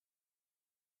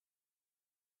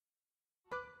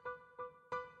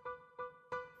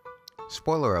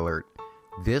Spoiler alert,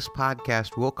 this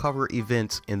podcast will cover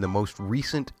events in the most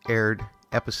recent aired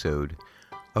episode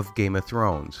of Game of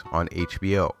Thrones on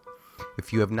HBO.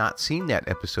 If you have not seen that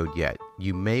episode yet,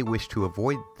 you may wish to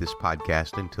avoid this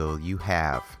podcast until you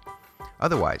have.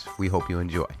 Otherwise, we hope you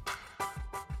enjoy.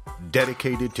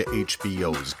 Dedicated to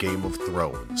HBO's Game of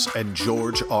Thrones and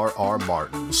George R.R.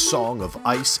 Martin's Song of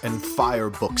Ice and Fire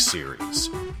book series,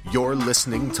 you're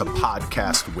listening to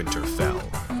Podcast Winterfell.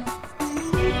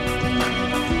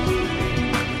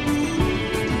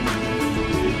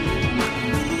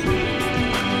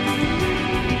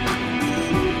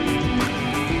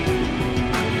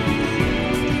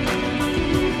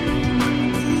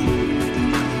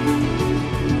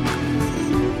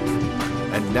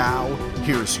 And now,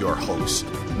 here's your host,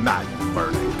 Matt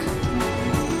Murdock.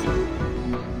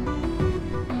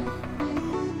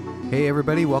 Hey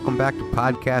everybody, welcome back to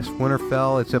Podcast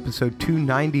Winterfell. It's episode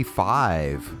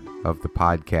 295 of the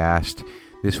podcast.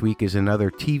 This week is another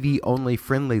TV-only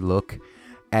friendly look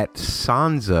at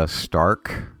Sansa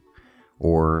Stark,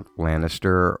 or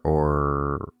Lannister,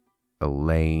 or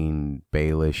Elaine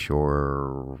Baelish,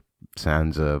 or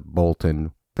Sansa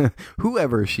Bolton,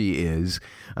 whoever she is.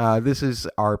 This is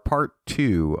our part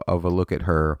 2 of a look at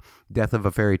her, Death of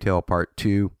a Fairy Tale Part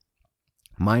 2.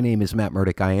 My name is Matt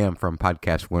Murdock. I am from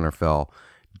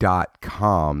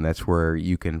podcastwinterfell.com. That's where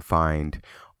you can find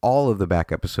all of the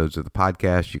back episodes of the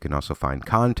podcast. You can also find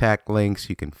contact links.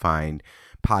 You can find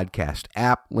podcast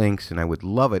app links. And I would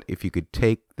love it if you could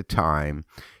take the time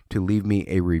to leave me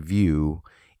a review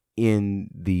in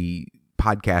the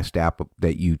podcast app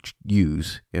that you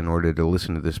use in order to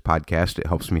listen to this podcast. It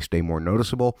helps me stay more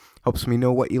noticeable, helps me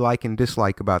know what you like and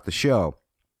dislike about the show.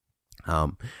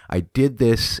 I did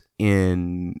this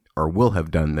will have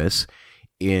done this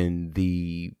in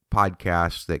the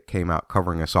podcast that came out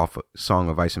covering a Song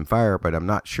of Ice and Fire, but I'm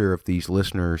not sure if these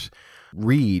listeners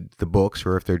read the books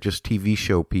or if they're just TV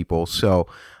show people. So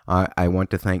I want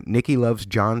to thank Nikki Loves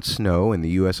Jon Snow in the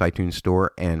US iTunes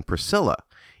Store and Priscilla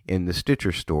in the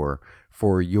Stitcher Store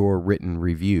for your written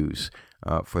reviews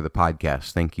for the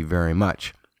podcast. Thank you very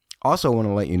much. Also want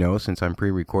to let you know, since I'm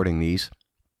pre-recording these,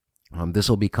 this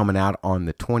will be coming out on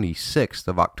the 26th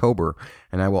of October,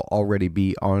 and I will already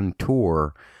be on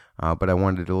tour, but I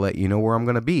wanted to let you know where I'm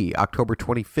going to be. October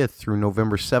 25th through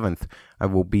November 7th, I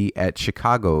will be at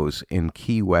Chicago's in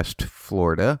Key West,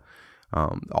 Florida.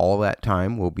 All that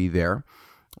time we'll be there.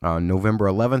 November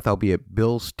 11th, I'll be at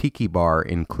Bill's Tiki Bar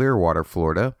in Clearwater,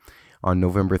 Florida. On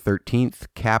November 13th,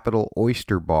 Capital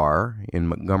Oyster Bar in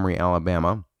Montgomery,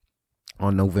 Alabama.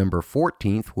 On November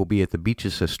 14th, we'll be at the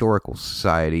Beaches Historical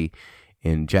Society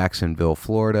in Jacksonville,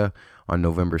 Florida. On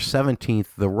November 17th,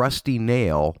 the Rusty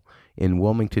Nail in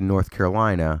Wilmington, North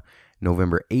Carolina.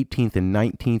 November 18th and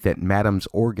 19th at Madam's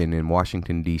Organ in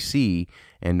Washington, D.C.,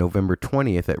 and November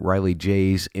 20th at Riley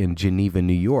J's in Geneva,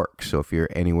 New York. So if you're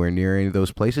anywhere near any of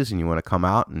those places and you want to come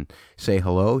out and say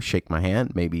hello, shake my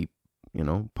hand, maybe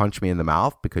punch me in the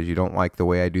mouth because you don't like the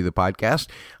way I do the podcast,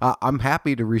 I'm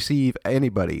happy to receive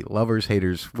anybody, lovers,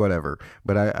 haters, whatever.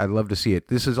 But I'd love to see it.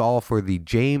 This is all for the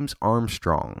James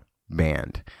Armstrong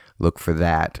Band. Look for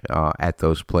that at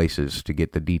those places to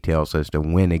get the details as to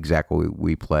when exactly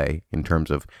we play in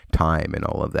terms of time and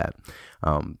all of that.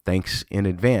 Thanks in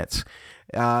advance.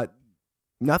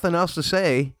 Nothing else to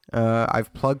say.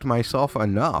 I've plugged myself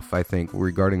enough, I think,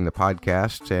 regarding the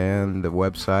podcast and the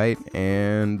website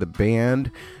and the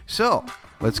band. So,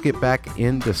 let's get back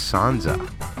into Sansa.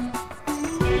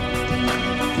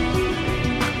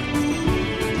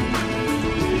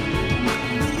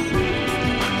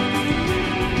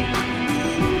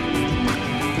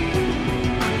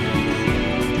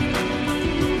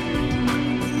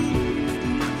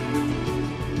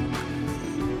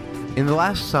 In the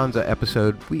last Sansa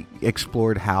episode, we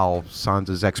explored how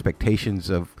Sansa's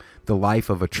expectations of the life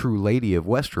of a true lady of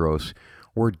Westeros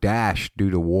were dashed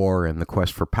due to war and the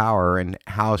quest for power, and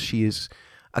how she is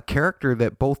a character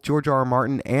that both George R.R.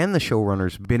 Martin and the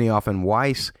showrunners Benioff and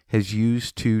Weiss has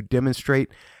used to demonstrate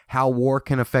how war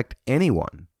can affect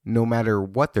anyone, no matter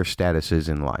what their status is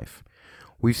in life.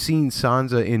 We've seen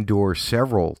Sansa endure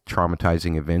several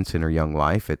traumatizing events in her young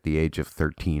life at the age of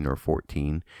 13 or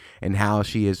 14, and how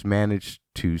she has managed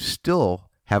to still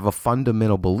have a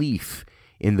fundamental belief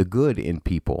in the good in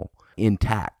people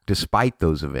intact despite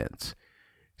those events.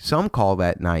 Some call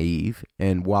that naive,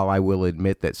 and while I will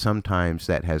admit that sometimes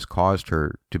that has caused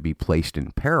her to be placed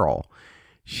in peril,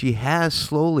 she has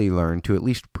slowly learned to at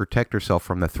least protect herself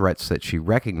from the threats that she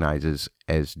recognizes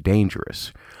as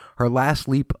dangerous. Her last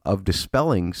leap of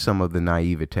dispelling some of the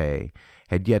naivete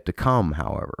had yet to come,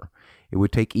 however. It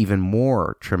would take even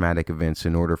more traumatic events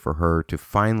in order for her to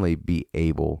finally be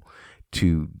able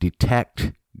to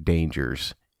detect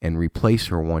dangers and replace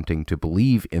her wanting to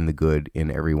believe in the good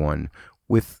in everyone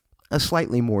with a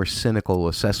slightly more cynical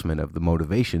assessment of the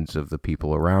motivations of the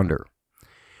people around her.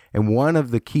 And one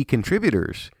of the key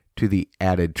contributors to the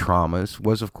added traumas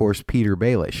was, of course, Petyr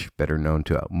Baelish, better known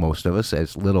to most of us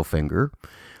as Littlefinger.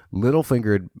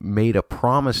 Littlefinger had made a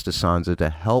promise to Sansa to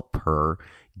help her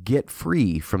get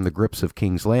free from the grips of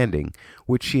King's Landing,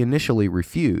 which she initially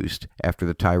refused after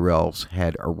the Tyrells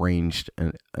had arranged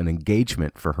an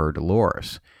engagement for her to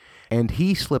Loras. And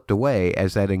he slipped away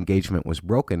as that engagement was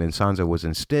broken and Sansa was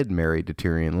instead married to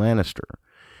Tyrion Lannister.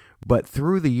 But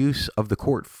through the use of the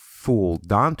court fool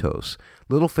Dantos,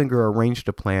 Littlefinger arranged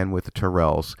a plan with the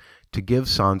Tyrells to give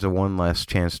Sansa one last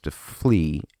chance to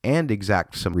flee and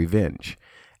exact some revenge.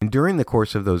 And during the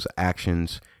course of those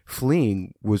actions,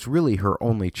 fleeing was really her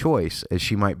only choice, as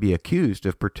she might be accused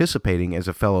of participating as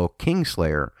a fellow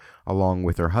Kingslayer along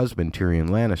with her husband Tyrion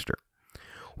Lannister.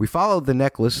 We followed the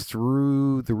necklace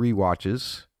through the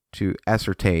rewatches to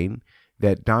ascertain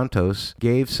that Dantos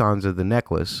gave Sansa the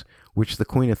necklace, which the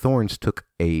Queen of Thorns took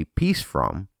a piece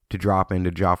from to drop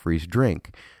into Joffrey's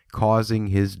drink, causing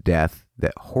his death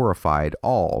that horrified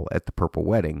all at the Purple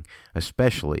Wedding,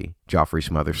 especially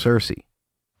Joffrey's mother Cersei.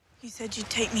 You said you'd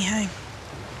take me home.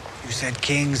 You said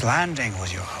King's Landing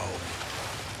was your home.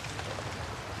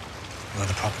 You are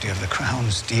the property of the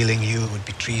crown. Stealing you would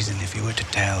be treason if you were to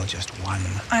tell just one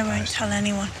I won't person. tell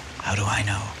anyone. How do I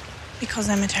know? Because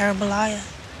I'm a terrible liar.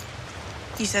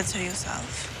 You said so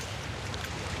yourself.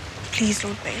 Please,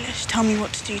 Lord Baelish, tell me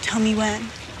what to do. Tell me when.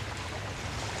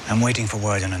 I'm waiting for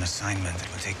word on an assignment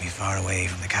that will take me far away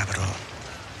from the capital.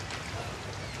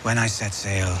 When I set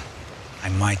sail, I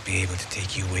might be able to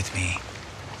take you with me.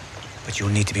 But you'll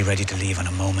need to be ready to leave on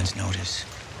a moment's notice.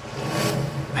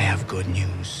 I have good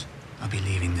news. I'll be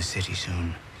leaving the city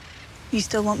soon. You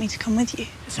still want me to come with you?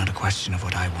 It's not a question of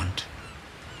what I want.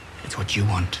 It's what you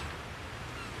want.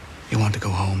 You want to go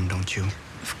home, don't you?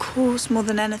 Of course, more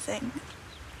than anything.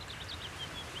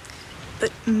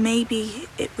 But maybe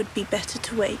it would be better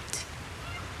to wait.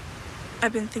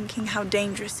 I've been thinking how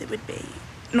dangerous it would be.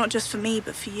 Not just for me,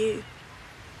 but for you.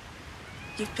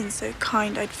 You've been so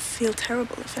kind, I'd feel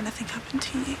terrible if anything happened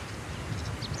to you.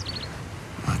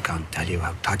 I can't tell you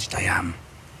how touched I am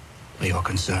by your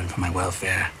concern for my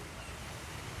welfare.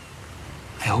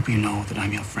 I hope you know that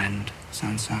I'm your friend,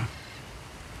 Sansa.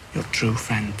 Your true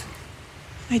friend.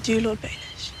 I do, Lord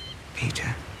Baelish.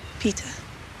 Petyr. Peter.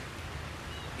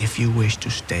 If you wish to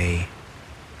stay,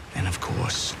 then of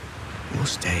course, you'll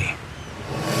stay.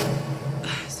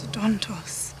 Sir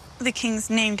Dantos. The King's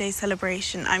name day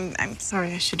celebration. I'm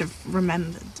sorry, I should have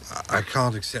remembered. I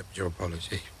can't accept your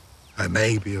apology. I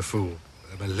may be a fool.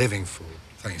 I'm a living fool,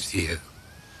 thanks to you.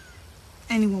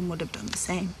 Anyone would have done the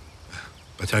same.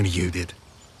 But only you did.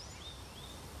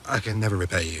 I can never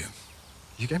repay you.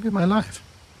 You gave me my life.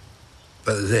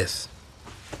 But this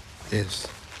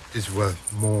is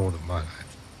worth more than my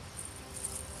life.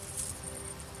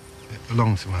 It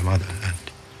belonged to my mother and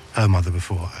her mother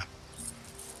before her.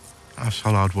 House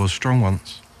Hollard was strong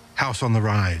once. House on the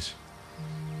rise.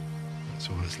 That's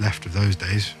all that's left of those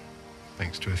days,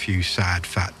 thanks to a few sad,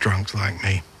 fat drunks like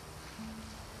me.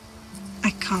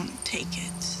 I can't take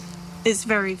it. It's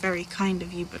very, very kind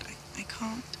of you, but I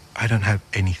can't. I don't have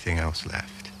anything else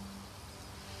left.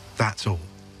 That's all.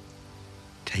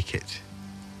 Take it.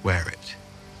 Wear it.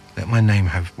 Let my name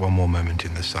have one more moment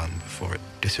in the sun before it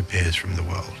disappears from the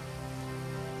world.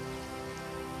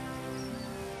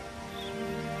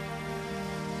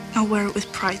 I'll wear it with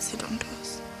pride, Sir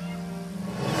Dantos.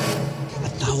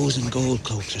 1,000 gold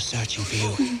cloaks are searching for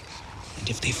you. And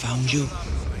if they found you,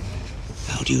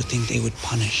 how do you think they would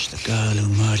punish the girl who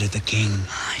murdered the king?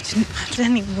 I didn't murder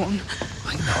anyone.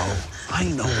 I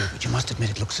know, but you must admit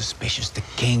it looks suspicious. The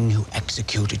king who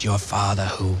executed your father,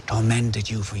 who tormented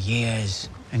you for years,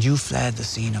 and you fled the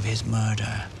scene of his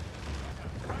murder.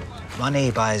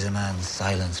 Money buys a man's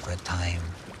silence for a time.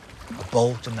 A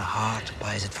bolt in the heart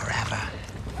buys it forever.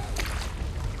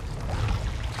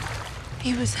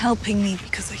 He was helping me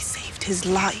because I saved his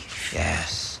life.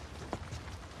 Yes.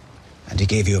 And he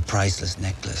gave you a priceless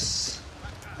necklace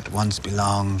that once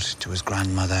belonged to his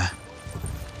grandmother.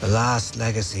 The last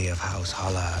legacy of House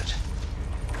Hollard.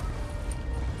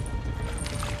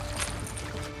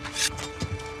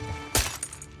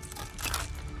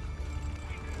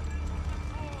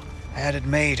 I had it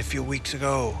made a few weeks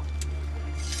ago.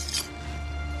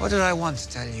 What did I once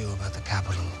tell you about the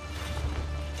capital?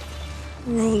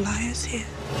 We're all liars here.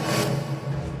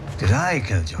 Did I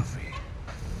kill Joffrey?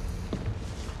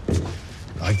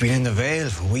 I've been in the Vale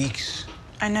for weeks.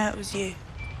 I know it was you.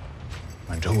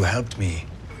 And who helped me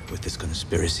with this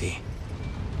conspiracy?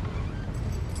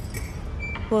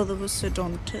 Well, there was Sir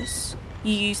Dontus.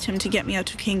 You used him to get me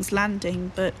out of King's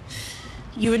Landing, but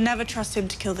you would never trust him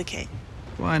to kill the king.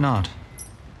 Why not?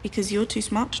 Because you're too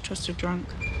smart to trust a drunk.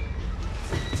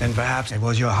 Then perhaps it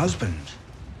was your husband.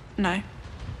 No,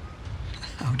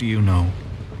 How do you know?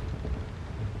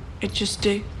 it just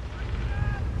do.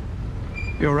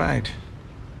 You're right.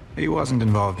 He wasn't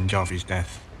involved in Joffrey's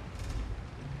death.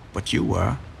 But you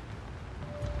were.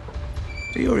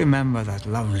 Do you remember that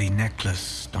lovely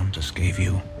necklace Dontus gave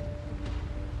you?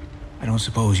 I don't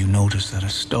suppose you noticed that a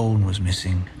stone was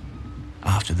missing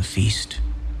after the feast.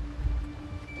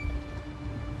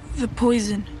 The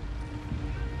poison.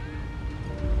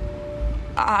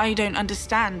 I don't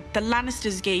understand. The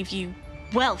Lannisters gave you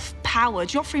wealth, power.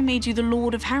 Joffrey made you the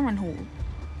Lord of Harrenhal.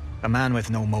 A man with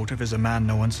no motive is a man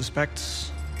no one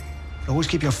suspects. Always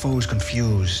keep your foes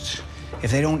confused.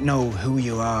 If they don't know who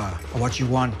you are or what you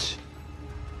want,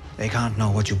 they can't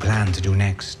know what you plan to do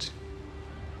next.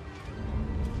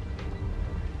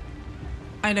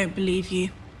 I don't believe you.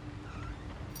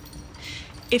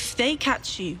 If they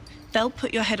catch you, they'll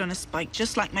put your head on a spike,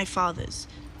 just like my father's.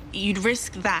 You'd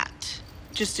risk that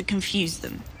just to confuse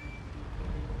them.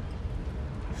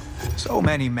 So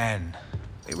many men.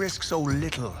 They risk so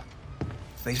little.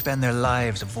 They spend their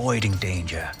lives avoiding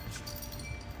danger.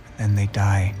 And then they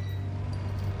die.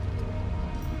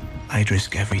 I'd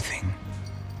risk everything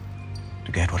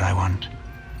to get what I want.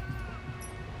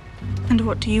 And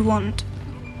what do you want?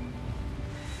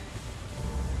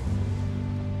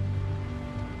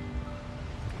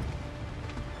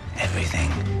 Everything.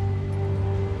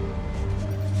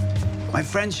 My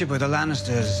friendship with the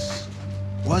Lannisters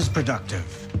was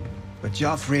productive. But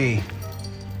Joffrey,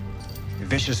 a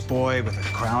vicious boy with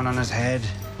a crown on his head,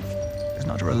 is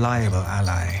not a reliable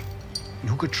ally. And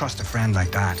who could trust a friend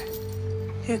like that?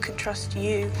 Who could trust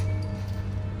you?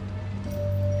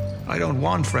 I don't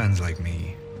want friends like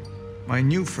me. My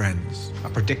new friends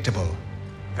are predictable,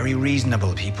 very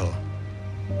reasonable people.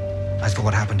 As for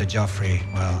what happened to Joffrey,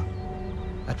 well,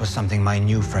 that was something my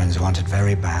new friends wanted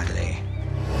very badly.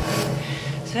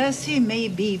 Cersei may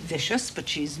be vicious, but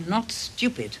she's not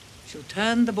stupid. She'll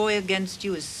turn the boy against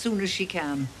you as soon as she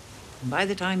can. And by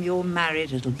the time you're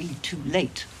married, it'll be too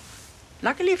late.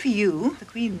 Luckily for you, the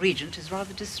Queen Regent is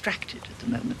rather distracted at the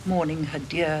moment, mourning her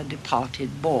dear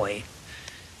departed boy.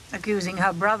 Accusing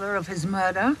her brother of his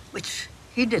murder, which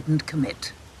he didn't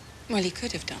commit. Well, he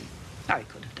could have done. Oh, he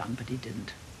could have done, but he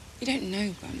didn't. You don't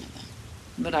know, Grandmother.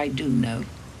 But I do know.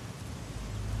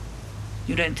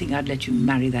 You don't think I'd let you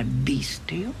marry that beast,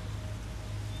 do you?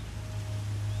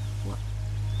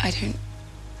 I don't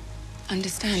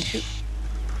understand. Who...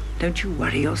 Don't you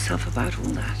worry yourself about all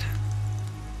that.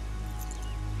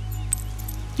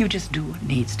 You just do what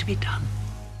needs to be done.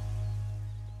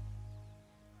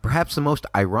 Perhaps the most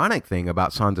ironic thing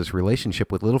about Sansa's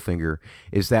relationship with Littlefinger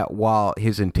is that while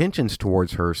his intentions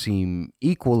towards her seem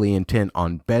equally intent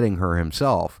on betting her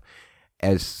himself,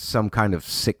 as some kind of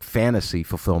sick fantasy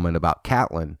fulfillment about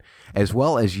Catelyn, as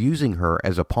well as using her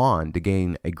as a pawn to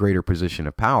gain a greater position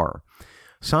of power,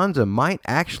 Sansa might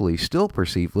actually still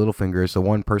perceive Littlefinger as the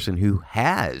one person who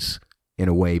has, in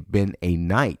a way, been a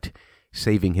knight,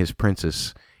 saving his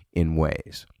princess in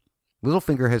ways.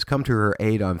 Littlefinger has come to her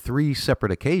aid on 3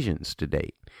 separate occasions to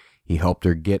date. He helped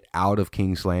her get out of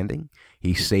King's Landing,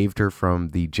 he saved her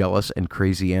from the jealous and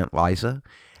crazy Aunt Lysa,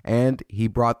 and he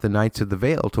brought the Knights of the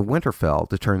Vale to Winterfell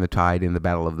to turn the tide in the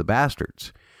Battle of the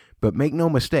Bastards. But make no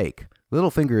mistake,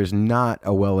 Littlefinger is not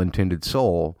a well-intended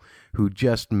soul who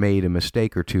just made a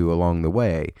mistake or two along the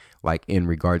way, like in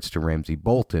regards to Ramsay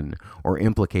Bolton or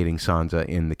implicating Sansa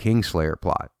in the Kingslayer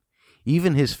plot.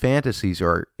 Even his fantasies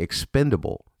are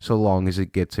expendable so long as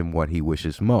it gets him what he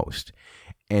wishes most.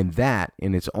 And that,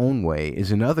 in its own way,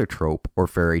 is another trope or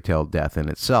fairy tale death in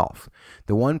itself.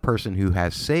 The one person who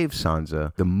has saved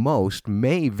Sansa the most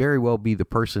may very well be the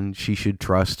person she should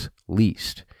trust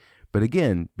least. But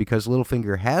again, because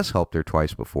Littlefinger has helped her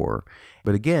twice before,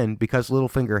 and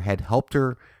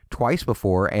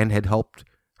had helped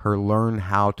her learn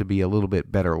how to be a little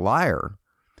bit better liar,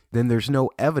 then there's no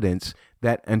evidence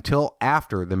that until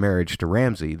after the marriage to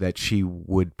Ramsay that she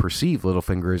would perceive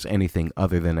Littlefinger as anything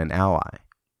other than an ally.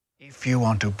 If you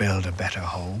want to build a better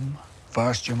home,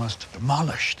 first you must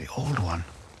demolish the old one.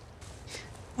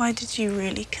 Why did you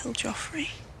really kill Joffrey?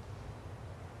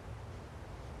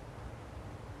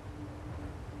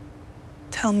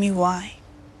 Tell me why.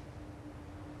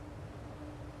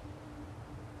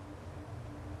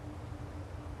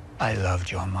 I loved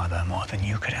your mother more than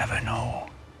you could ever know.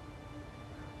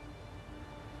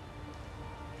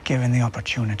 Given the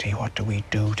opportunity, what do we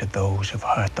do to those who've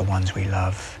hurt the ones we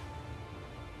love?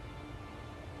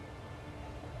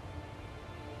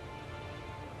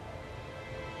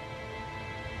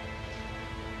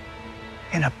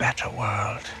 In a better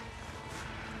world,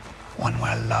 one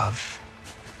where love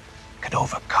could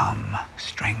overcome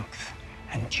strength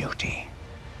and duty,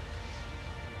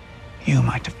 you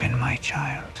might have been my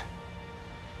child.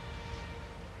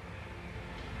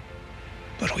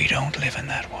 But we don't live in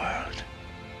that world.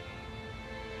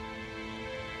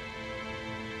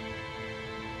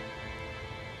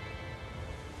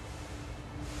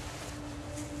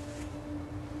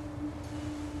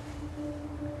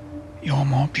 You're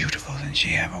more beautiful than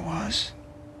she ever was.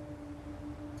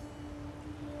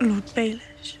 Lord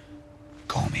Baelish.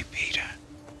 Call me Peter.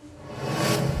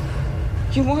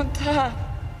 You want her?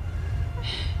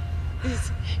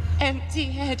 This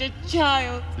empty-headed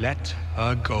child. Let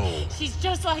her go. She's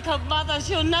just like her mother.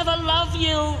 She'll never love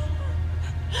you.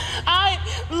 I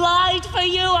lied for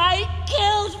you. I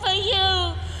killed for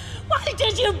you. Why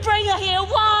did you bring her here?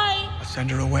 Why? I'll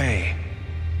send her away.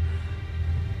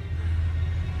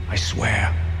 I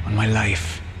swear on my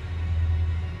life.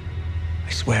 I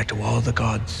swear to all the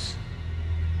gods.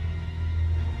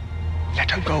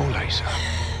 Let her go, Lysa.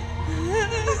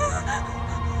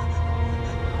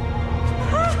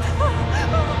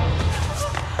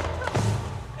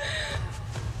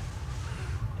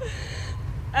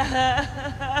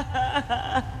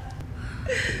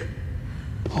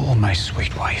 Oh, my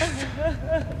sweet wife.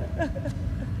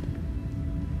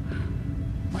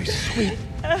 My sweet,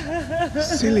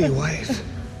 silly wife.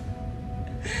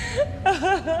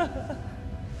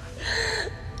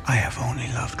 I have only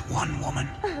loved one woman.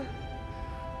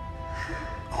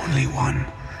 Only one.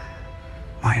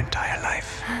 My entire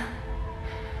life.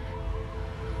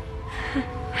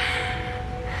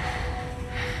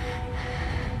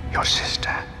 Your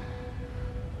sister.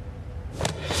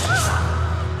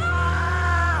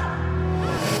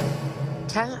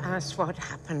 Tell us what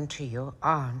happened to your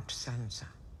aunt, Sansa.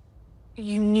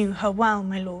 You knew her well,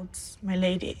 my lords, my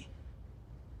lady.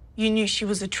 You knew she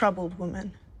was a troubled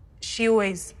woman. She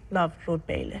always loved Lord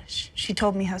Baelish. She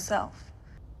told me herself.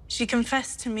 She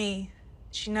confessed to me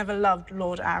she never loved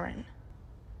Lord Arryn.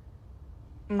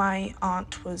 My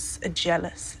aunt was a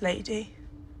jealous lady.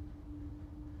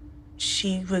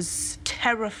 She was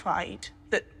terrified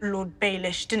that Lord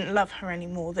Baelish didn't love her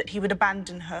anymore, that he would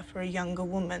abandon her for a younger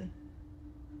woman.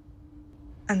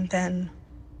 And then,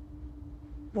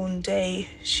 one day,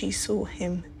 she saw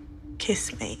him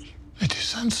kiss me. Lady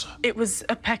Sansa. It was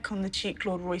a peck on the cheek,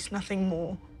 Lord Royce, nothing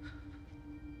more.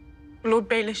 Lord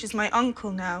Baelish is my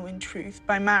uncle now, in truth,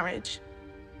 by marriage.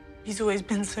 He's always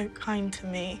been so kind to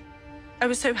me. I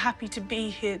was so happy to be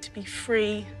here, to be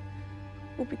free,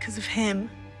 all because of him.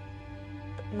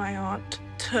 But my aunt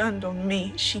turned on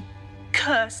me. She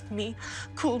cursed me,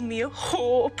 called me a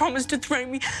whore, promised to throw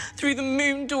me through the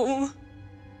moon door.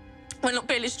 When Lord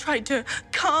Baelish tried to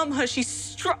calm her, she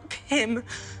struck him.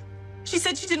 She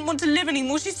said she didn't want to live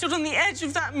anymore. She stood on the edge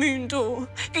of that moon door.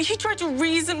 He tried to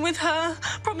reason with her,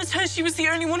 promised her she was the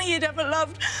only one he had ever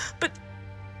loved. But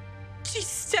she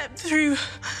stepped through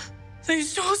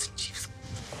those doors and she was...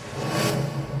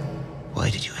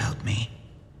 Why did you help me?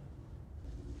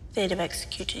 They'd have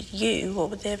executed you.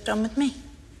 What would they have done with me?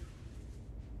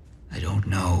 I don't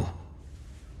know.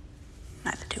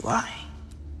 Neither do I.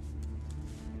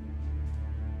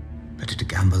 Better to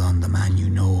gamble on the man you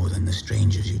know than the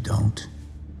strangers you don't.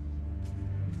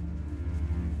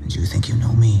 And you think you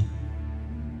know me?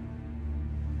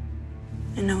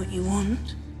 I know what you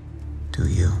want. Do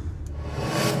you?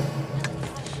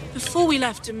 Before we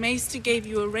left, a maester gave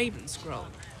you a raven scroll.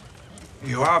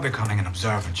 You are becoming an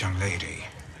observant young lady.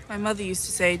 My mother used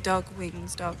to say, dark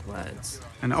wings, dark words.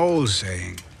 An old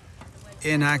saying.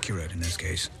 Inaccurate in this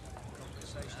case.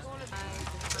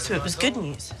 So it was good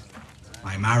news.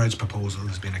 My marriage proposal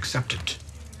has been accepted.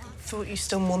 Thought you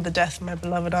still mourned the death of my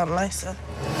beloved Aunt Lysa.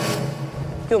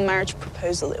 Your marriage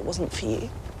proposal, it wasn't for you.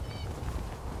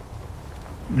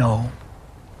 No.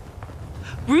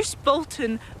 Roose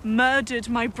Bolton murdered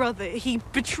my brother. He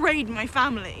betrayed my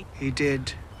family. He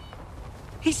did.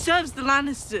 He serves the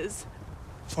Lannisters.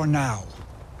 For now.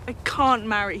 I can't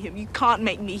marry him. You can't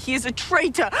make me. He is a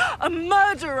traitor, a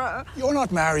murderer. You're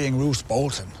not marrying Roose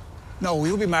Bolton. No,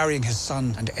 you'll be marrying his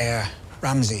son and heir,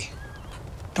 Ramsay.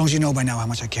 Don't you know by now how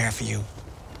much I care for you?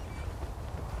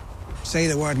 Say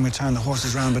the word and we'll turn the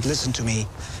horses round, but listen to me.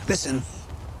 Listen.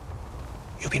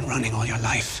 You've been running all your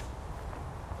life.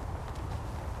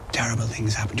 Terrible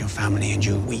things happen to your family and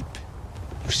you weep.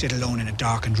 You sit alone in a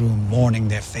darkened room, mourning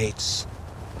their fates.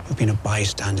 You've been a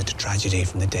bystander to tragedy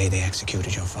from the day they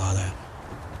executed your father.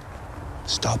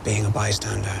 Stop being a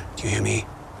bystander. Do you hear me?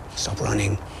 Stop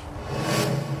running.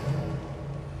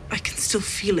 I can still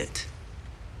feel it.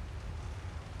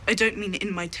 I don't mean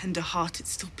in my tender heart. It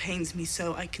still pains me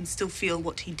so. I can still feel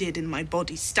what he did in my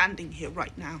body standing here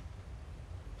right now.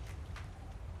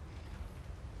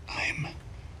 I'm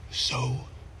so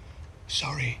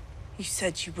sorry. You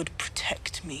said you would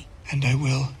protect me. And I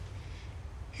will.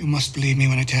 You must believe me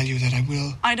when I tell you that I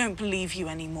will. I don't believe you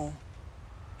anymore.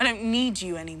 I don't need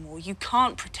you anymore. You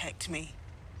can't protect me.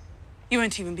 You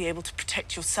won't even be able to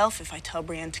protect yourself if I tell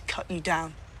Brienne to cut you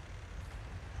down.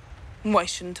 Why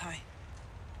shouldn't I?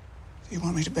 If you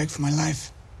want me to beg for my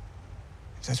life,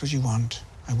 if that's what you want,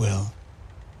 I will.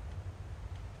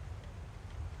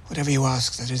 Whatever you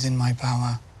ask that is in my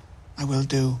power, I will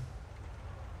do.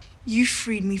 You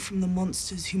freed me from the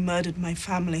monsters who murdered my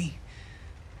family.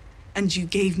 And you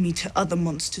gave me to other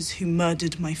monsters who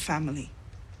murdered my family.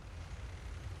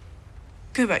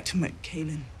 Go back to Moat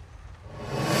Cailin.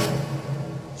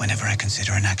 Whenever I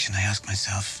consider an action, I ask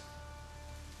myself,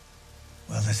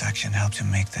 will this action help to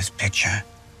make this picture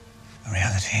a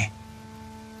reality?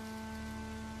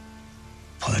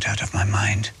 Pull it out of my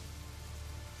mind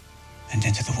and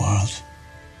into the world.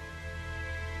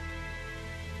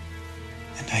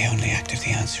 And I only act if the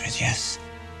answer is yes.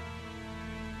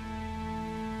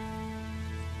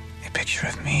 A picture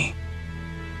of me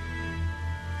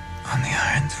on the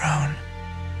Iron Throne.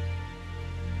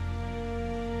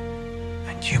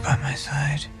 And you by my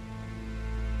side.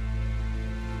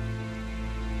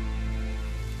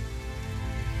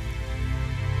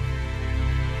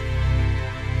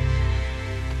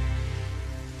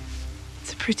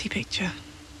 It's a pretty picture.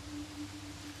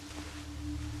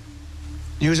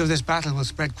 News of this battle will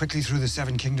spread quickly through the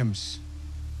Seven Kingdoms.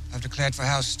 I've declared for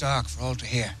House Stark for all to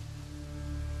hear.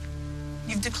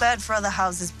 You've declared for other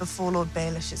houses before Lord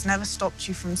Baelish. It's never stopped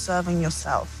you from serving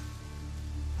yourself.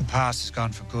 The past is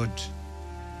gone for good.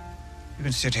 You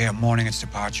can sit here mourning its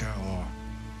departure, or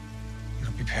you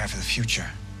can prepare for the future.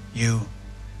 You,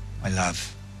 my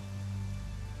love,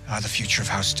 are the future of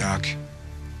House Stark.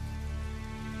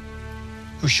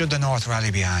 Who should the North rally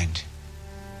behind?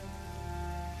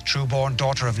 The true-born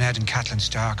daughter of Ned and Catelyn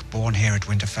Stark, born here at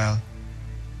Winterfell?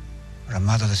 Or a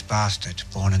motherless bastard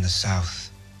born in the South?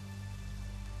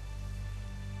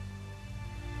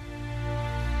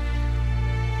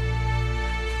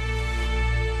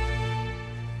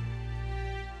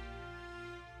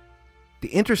 The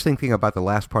interesting thing about the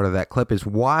last part of that clip is,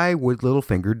 why would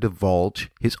Littlefinger divulge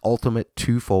his ultimate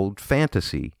twofold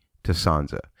fantasy to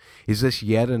Sansa? Is this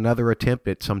yet another attempt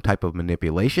at some type of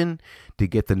manipulation to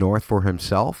get the North for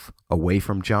himself, away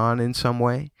from Jon in some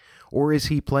way? Or is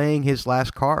he playing his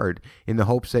last card in the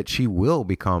hopes that she will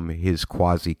become his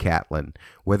quasi-Catelyn,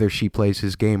 whether she plays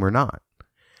his game or not?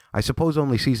 I suppose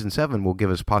only Season 7 will give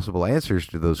us possible answers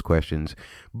to those questions,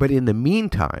 but in the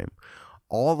meantime,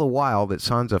 all the while that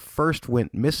Sansa first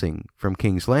went missing from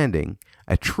King's Landing,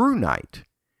 a true knight,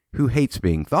 who hates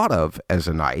being thought of as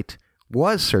a knight,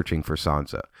 was searching for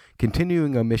Sansa,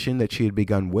 continuing a mission that she had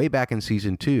begun way back in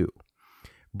Season 2.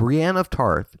 Brienne of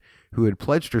Tarth, who had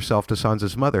pledged herself to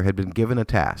Sansa's mother, had been given a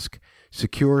task: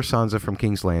 secure Sansa from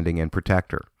King's Landing and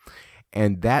protect her.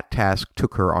 And that task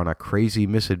took her on a crazy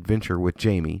misadventure with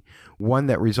Jaime, one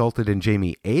that resulted in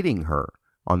Jaime aiding her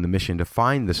on the mission to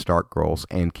find the Stark girls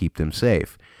and keep them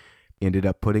safe. Ended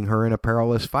up putting her in a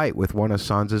perilous fight with one of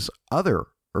Sansa's other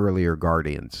earlier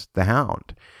guardians, the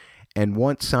Hound. And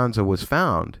once Sansa was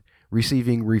found,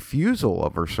 receiving refusal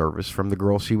of her service from the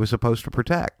girl she was supposed to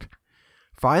protect.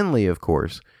 Finally, of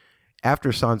course, after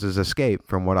Sansa's escape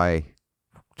from what I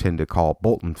tend to call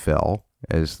Bolton Fell,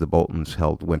 as the Boltons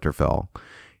held Winterfell,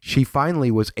 she finally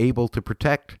was able to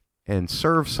protect and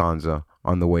serve Sansa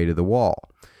on the way to the Wall.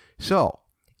 So,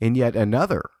 in yet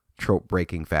another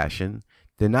trope-breaking fashion,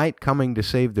 the knight coming to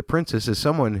save the princess is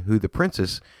someone who the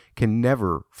princess can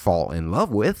never fall in love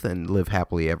with and live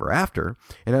happily ever after.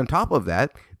 And on top of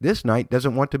that, this knight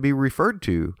doesn't want to be referred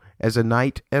to as a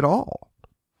knight at all.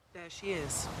 There she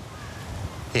is.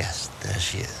 Yes, there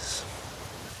she is.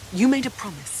 You made a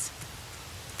promise.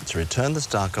 To return the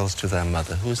Stark girls to their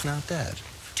mother, who is now dead.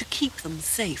 To keep them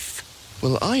safe.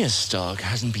 Well, Arya Stark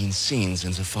hasn't been seen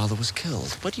since her father was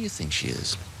killed. Where do you think she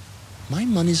is? My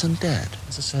money's on dead.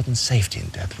 There's a certain safety in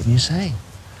death, wouldn't you say?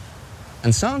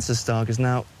 And Sansa Stark is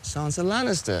now Sansa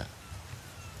Lannister.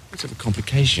 It's a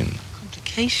complication.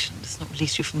 Complication does not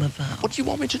release you from a vow. What do you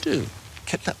want me to do?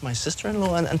 Kidnap my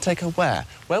sister-in-law and take her where?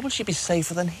 Where will she be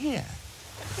safer than here?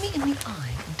 Look me in the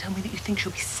eye and tell me that you think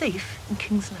she'll be safe in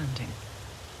King's Landing.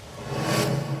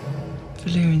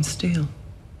 Valyrian steel.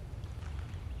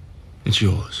 It's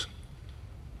yours.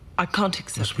 I can't It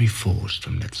accept. was reforged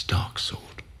from Ned Stark's sword.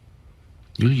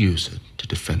 You'll use it to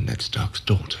defend Ned Stark's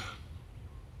daughter.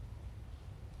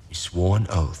 You swore an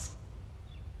oath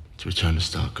to return the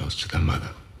Stark girls to their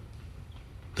mother.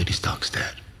 Lady Stark's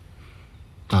dead.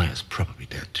 Arya's probably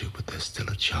dead too, but there's still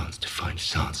a chance to find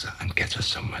Sansa and get her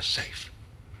somewhere safe.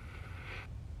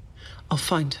 I'll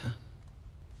find her.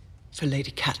 For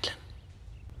Lady Catelyn.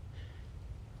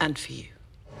 And for you.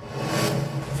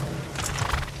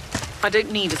 I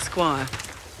don't need a squire.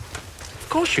 Of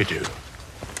course you do.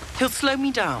 He'll slow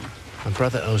me down. My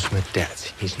brother owes him a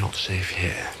debt. He's not safe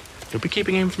here. You'll be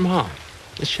keeping him from harm.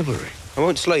 It's chivalry. I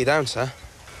won't slow you down, sir.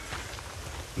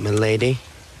 Milady,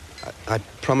 I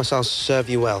promise I'll serve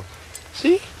you well.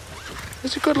 See?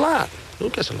 He's a good lad. We'll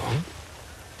get along.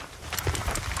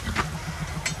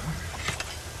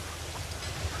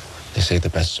 They say the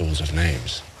best swords have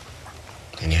names.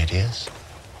 Any ideas?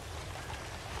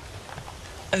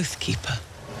 Oathkeeper.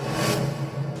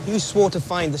 You swore to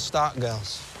find the Stark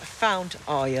girls. I found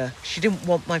Arya. She didn't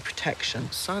want my protection.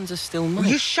 Sansa still might.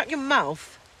 Will you shut your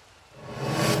mouth?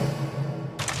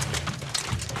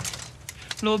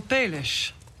 Lord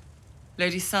Baelish.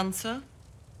 Lady Sansa.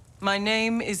 My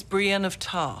name is Brienne of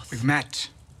Tarth. We've met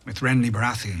with Renly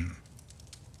Baratheon.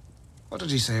 What did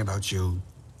he say about you?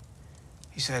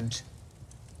 He said,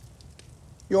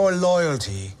 your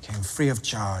loyalty came free of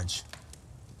charge.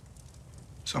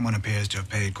 Someone appears to have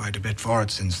paid quite a bit for it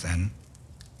since then.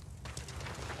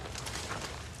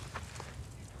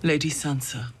 Lady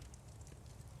Sansa.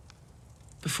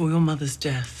 Before your mother's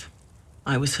death,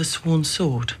 I was her sworn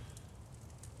sword.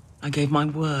 I gave my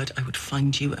word I would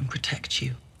find you and protect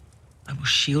you. I will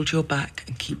shield your back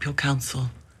and keep your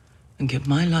counsel, and give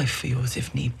my life for yours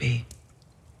if need be.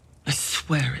 I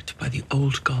swear it by the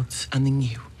old gods and the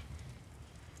new.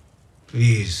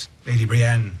 Please, Lady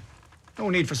Brienne.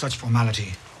 No need for such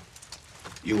formality.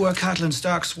 You were Catelyn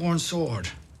Stark's sworn sword.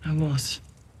 I was.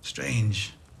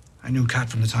 Strange. I knew Cat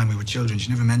from the time we were children.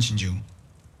 She never mentioned you.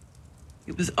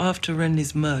 It was after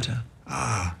Renly's murder.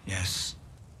 Ah, yes.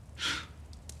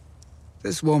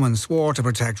 This woman swore to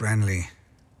protect Renly.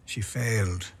 She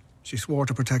failed. She swore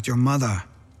to protect your mother.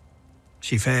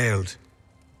 She failed.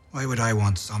 Why would I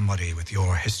want somebody with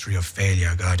your history of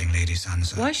failure guarding Lady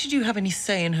Sansa? Why should you have any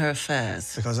say in her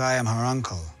affairs? Because I am her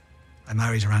uncle. I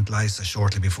married her Aunt Lysa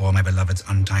shortly before my beloved's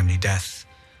untimely death.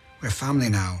 We're family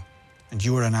now, and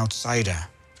you are an outsider.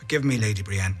 Forgive me, Lady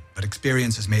Brienne, but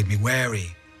experience has made me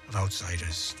wary of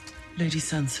outsiders. Lady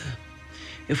Sansa,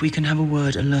 if we can have a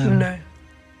word alone. No.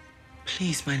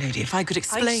 Please, my lady, if I could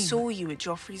explain. I saw you at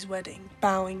Joffrey's wedding,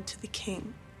 bowing to the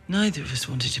king. Neither of us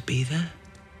wanted to be there.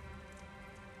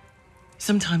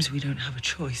 Sometimes we don't have a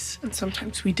choice. And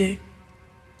sometimes we do.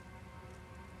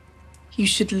 You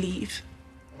should leave.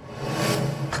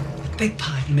 Beg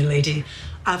pardon, milady.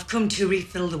 I've come to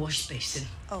refill the wash basin.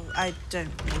 Oh, I don't.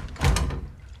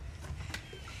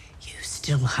 You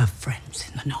still have friends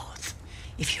in the north.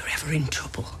 If you're ever in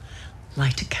trouble,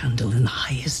 light a candle in the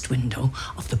highest window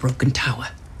of the broken tower.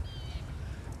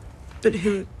 But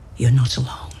who? You're not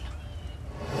alone.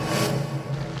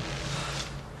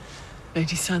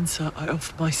 Lady Sansa, I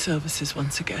offer my services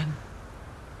once again.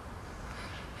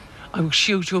 I will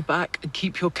shield your back and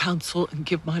keep your counsel and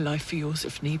give my life for yours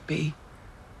if need be.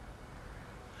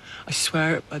 I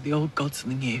swear it by the old gods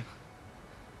and the new.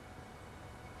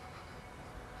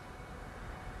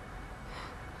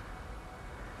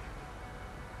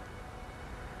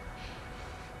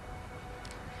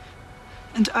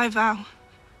 And I vow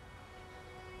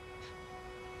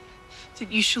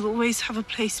that you shall always have a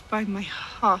place by my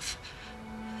hearth.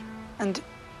 And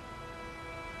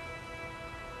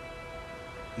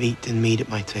Meat and mead at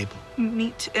my table.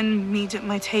 meat and mead at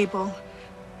my table.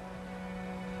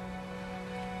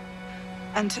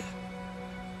 And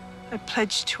I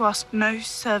pledge to ask no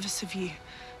service of you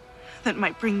that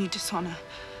might bring you dishonor.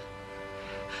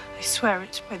 I swear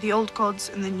it by the old gods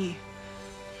and the new.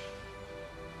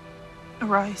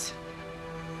 Arise.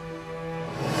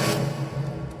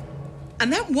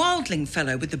 And that wildling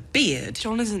fellow with the beard.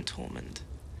 Jon isn't Tormund.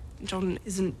 Jon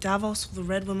isn't Davos or the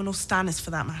Red Woman or Stannis for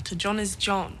that matter. Jon is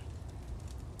Jon.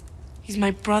 He's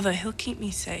my brother. He'll keep me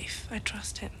safe. I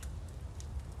trust him.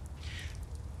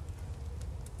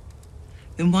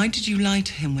 Then why did you lie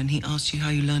to him when he asked you how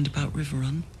you learned about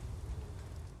Riverrun?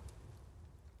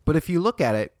 But if you look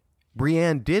at it,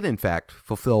 Brienne did, in fact,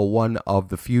 fulfill one of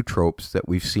the few tropes that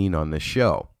we've seen on this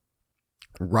show.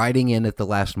 Riding in at the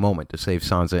last moment to save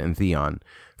Sansa and Theon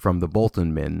from the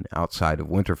Bolton men outside of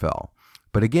Winterfell.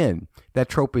 But again, that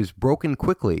trope is broken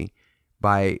quickly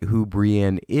by who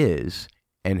Brienne is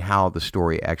and how the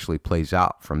story actually plays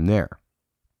out from there.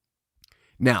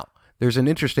 Now, there's an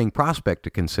interesting prospect to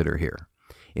consider here.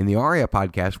 In the Arya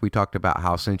podcast, we talked about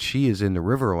how since she is in the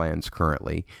Riverlands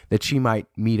currently, that she might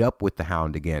meet up with the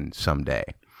Hound again someday.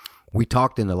 We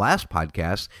talked in the last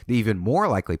podcast the even more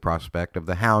likely prospect of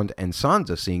the Hound and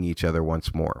Sansa seeing each other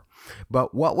once more.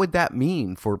 But what would that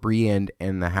mean for Brienne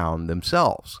and the Hound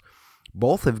themselves?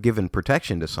 Both have given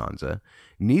protection to Sansa,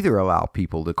 neither allow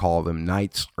people to call them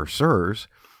knights or sirs,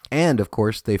 and of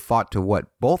course they fought to what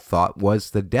both thought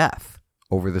was the death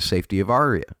over the safety of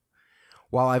Arya.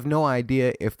 While I've no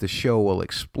idea if the show will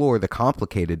explore the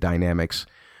complicated dynamics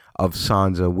of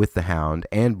Sansa with the Hound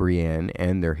and Brienne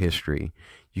and their history,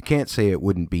 you can't say it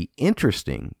wouldn't be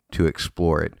interesting to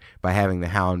explore it by having the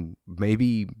Hound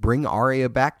maybe bring Arya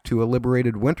back to a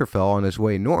liberated Winterfell on his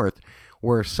way north,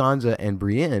 where Sansa and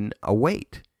Brienne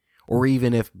await. Or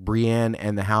even if Brienne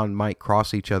and the Hound might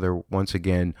cross each other once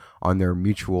again on their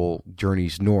mutual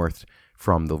journeys north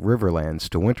from the Riverlands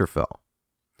to Winterfell.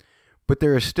 But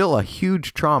there is still a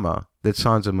huge trauma that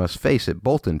Sansa must face at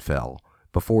Bolton Fell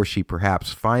before she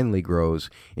perhaps finally grows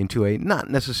into a not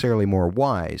necessarily more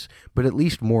wise, but at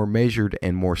least more measured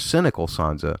and more cynical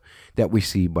Sansa that we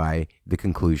see by the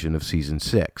conclusion of Season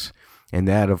 6. And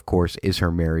that, of course, is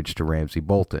her marriage to Ramsay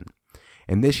Bolton.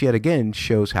 And this yet again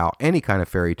shows how any kind of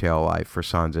fairy tale life for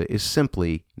Sansa is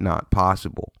simply not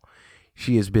possible.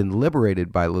 She has been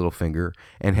liberated by Littlefinger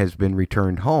and has been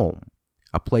returned home,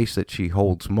 a place that she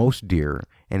holds most dear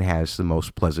and has the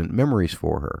most pleasant memories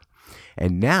for her.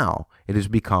 And now it has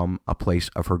become a place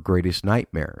of her greatest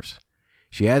nightmares.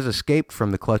 She has escaped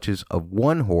from the clutches of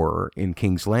one horror in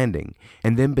King's Landing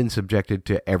and then been subjected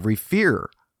to every fear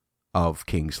of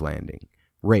King's Landing: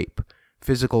 rape,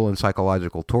 physical and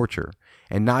psychological torture,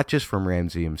 and not just from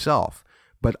Ramsay himself,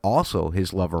 but also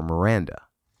his lover Miranda.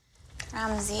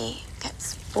 Ramsay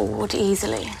gets bored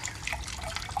easily.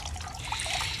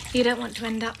 You don't want to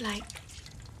end up like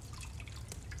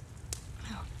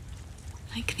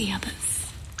the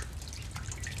others.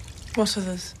 What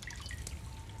others?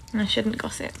 I shouldn't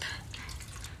gossip.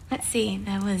 Let's see,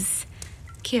 there was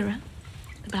Kira,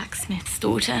 the blacksmith's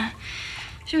daughter.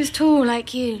 She was tall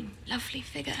like you, lovely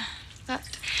figure.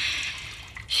 But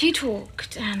she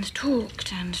talked and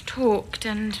talked and talked,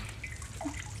 and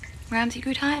Ramsay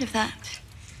grew tired of that.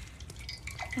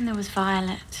 And there was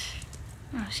Violet.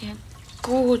 Oh, she had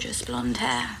gorgeous blonde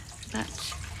hair,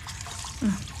 but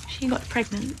she got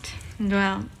pregnant. And,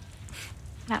 well,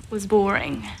 that was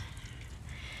boring.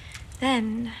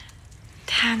 Then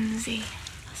Tansy,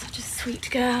 such a sweet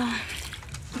girl.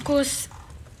 Of course,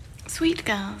 sweet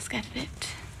girls get a bit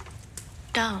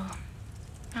dull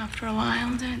after a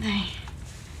while, don't they?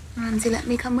 Ramsay let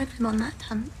me come with him on that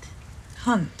hunt.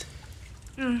 Hunt?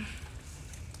 Have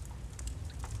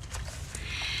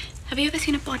you ever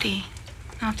seen a body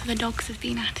after the dogs have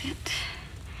been at it?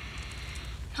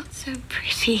 Not so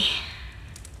pretty.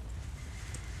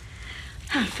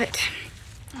 Oh, but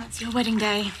it's your wedding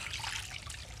day.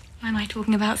 Why am I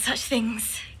talking about such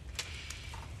things?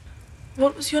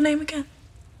 What was your name again?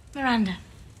 Miranda.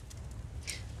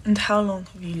 And how long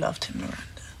have you loved him, Miranda?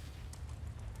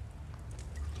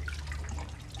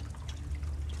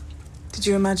 Did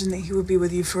you imagine that he would be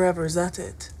with you forever? Is that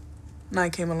it? And I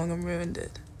came along and ruined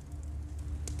it.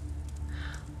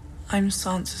 I'm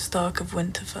Sansa Stark of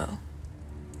Winterfell.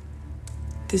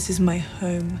 This is my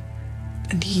home,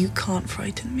 and you can't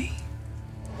frighten me.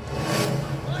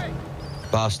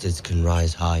 Bastards can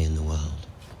rise high in the world.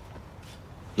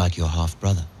 Like your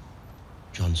half-brother,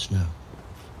 Jon Snow.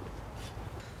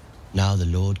 Now the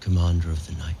Lord Commander of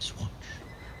the Night's Watch.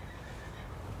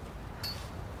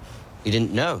 You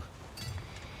didn't know?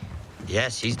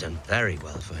 Yes, he's done very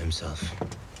well for himself.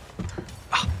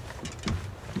 Ah.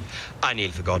 I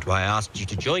nearly forgot why I asked you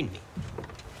to join me.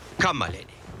 Come, my lady.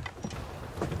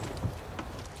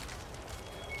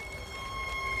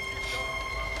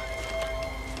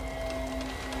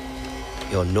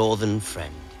 Your northern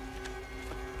friend.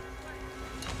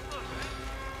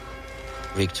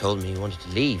 Reek told me you wanted to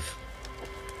leave.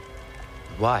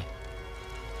 Why?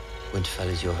 Winterfell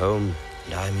is your home,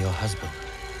 and I am your husband.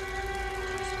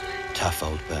 Tough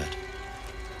old bird.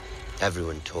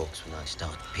 Everyone talks when I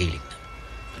start peeling them.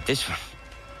 But this one,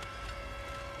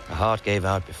 her heart gave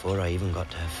out before I even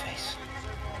got to her face.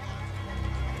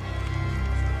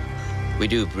 We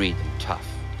do breed them tough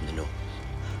in the north.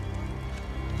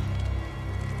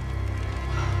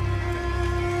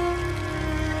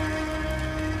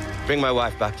 Bring my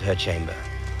wife back to her chamber.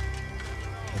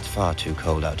 It's far too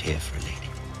cold out here for a lady.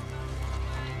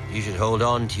 You should hold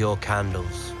on to your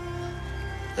candles.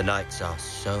 The nights are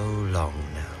so long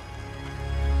now.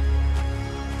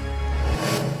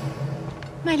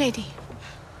 My lady,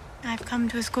 I've come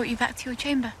to escort you back to your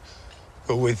chamber.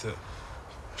 Go with her,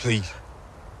 please.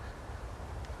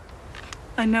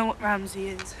 I know what Ramsay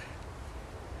is.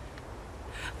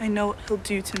 I know what he'll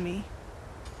do to me.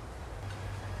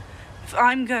 If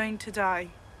I'm going to die,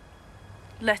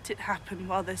 let it happen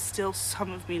while there's still some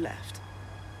of me left.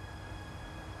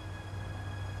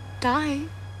 Die?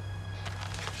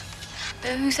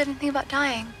 But who said anything about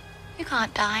dying? You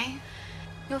can't die.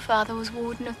 Your father was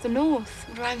Warden of the North,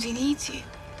 and Ramsay needs you.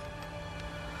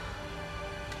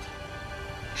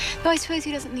 Though I suppose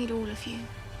he doesn't need all of you.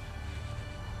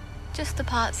 Just the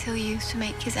parts he'll use to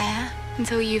make his heir,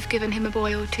 until you've given him a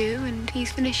boy or two and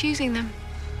he's finished using them.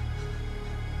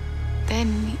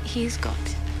 Then he's got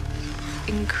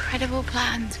incredible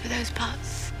plans for those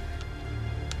parts.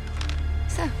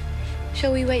 So,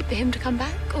 shall we wait for him to come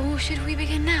back, or should we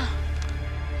begin now?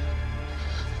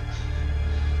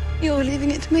 You're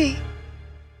leaving it to me.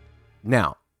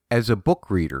 Now, as a book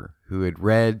reader who had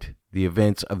read the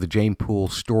events of the Jane Poole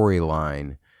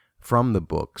storyline from the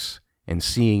books and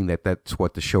seeing that that's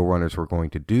what the showrunners were going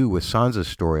to do with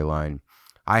Sansa's storyline,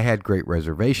 I had great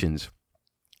reservations.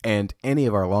 And any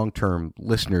of our long-term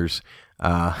listeners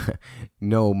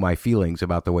know my feelings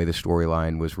about the way the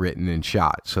storyline was written and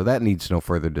shot. So that needs no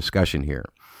further discussion here.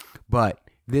 But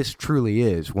this truly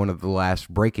is one of the last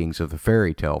breakings of the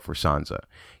fairy tale for Sansa.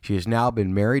 She has now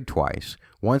been married twice,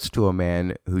 once to a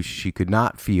man who she could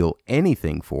not feel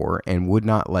anything for and would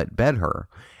not let bed her,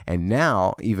 and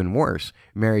now, even worse,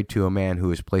 married to a man who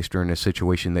has placed her in a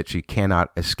situation that she cannot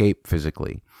escape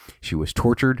physically. She was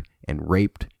tortured and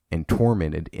raped and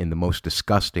tormented in the most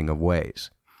disgusting of ways.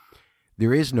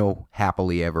 There is no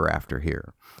happily ever after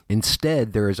here.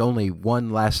 Instead, there is only one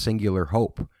last singular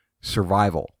hope: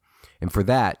 survival. And for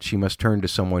that, she must turn to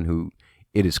someone who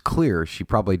it is clear she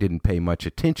probably didn't pay much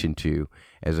attention to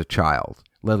as a child,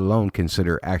 let alone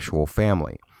consider actual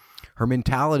family. Her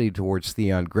mentality towards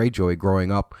Theon Greyjoy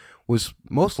growing up was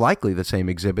most likely the same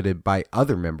exhibited by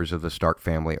other members of the Stark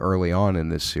family early on in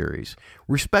this series,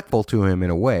 respectful to him in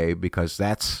a way because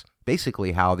that's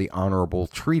basically how the Honorable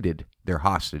treated their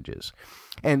hostages,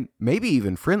 and maybe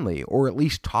even friendly or at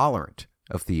least tolerant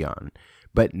of Theon.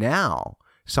 But now,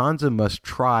 Sansa must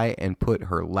try and put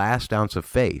her last ounce of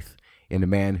faith in a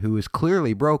man who is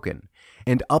clearly broken,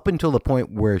 and up until the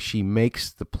point where she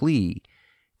makes the plea,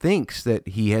 thinks that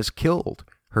he has killed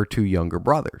her two younger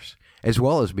brothers, as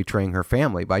well as betraying her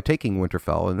family by taking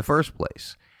Winterfell in the first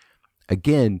place.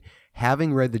 Again,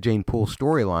 having read the Jane Poole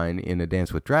storyline in A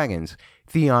Dance with Dragons,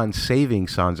 Theon saving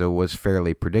Sansa was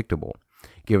fairly predictable.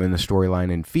 Given the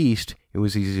storyline in Feast, it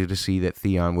was easy to see that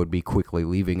Theon would be quickly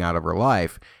leaving out of her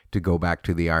life to go back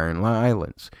to the Iron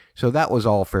Islands, so that was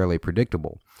all fairly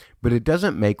predictable. But it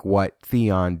doesn't make what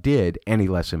Theon did any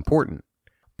less important.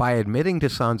 By admitting to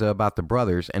Sansa about the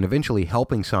brothers and eventually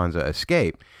helping Sansa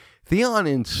escape, Theon,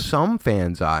 in some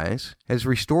fans' eyes, has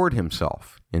restored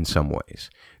himself in some ways,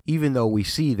 even though we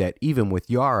see that even with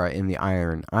Yara in the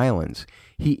Iron Islands,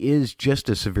 he is just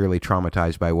as severely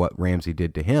traumatized by what Ramsay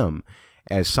did to him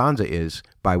as Sansa is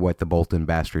by what the Bolton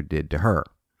bastard did to her.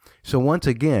 So once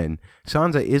again,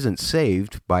 Sansa isn't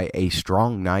saved by a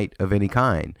strong knight of any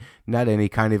kind. Not any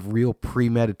kind of real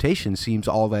premeditation seems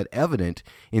all that evident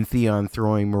in Theon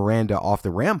throwing Miranda off the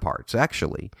ramparts,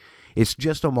 actually. It's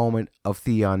just a moment of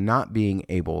Theon not being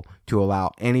able to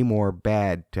allow any more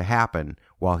bad to happen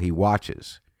while he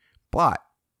watches. But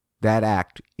that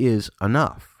act is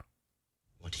enough.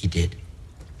 What he did,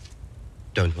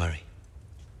 don't worry.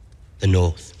 The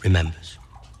North remembers.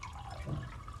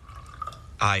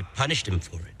 I punished him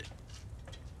for it.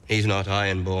 He's not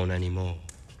Ironborn anymore.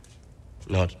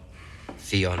 Not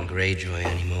Theon Greyjoy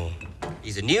anymore.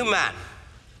 He's a new man.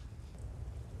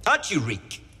 Aren't you,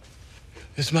 Reek?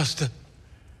 Yes, Master.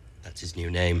 That's his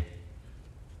new name.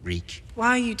 Reek. Why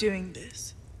are you doing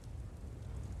this?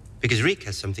 Because Reek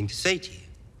has something to say to you.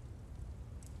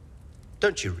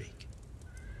 Don't you, Reek?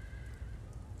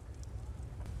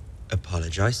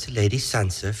 Apologize to Lady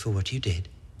Sansa for what you did.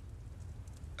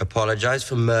 Apologize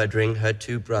for murdering her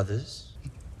two brothers.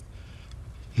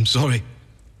 I'm sorry.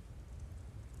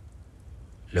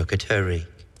 Look at her, Reek.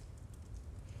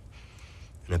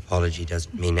 An apology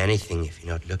doesn't mean anything if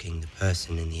you're not looking the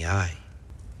person in the eye.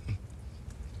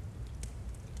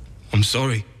 I'm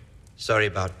sorry. Sorry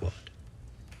about what?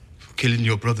 For killing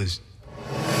your brothers.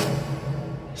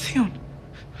 Theon.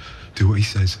 Do what he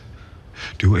says.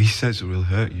 Do what he says or he'll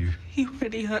hurt you. He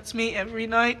already hurts me every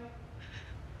night.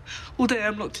 All day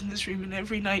I'm locked in this room and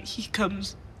every night he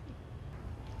comes.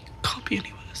 It can't be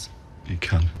any worse. It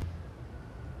can.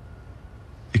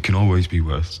 It can always be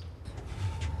worse.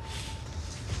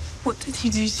 What did he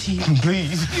do to you?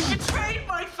 Please. You betrayed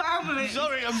my family.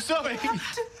 I'm sorry. You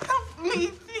have to help me,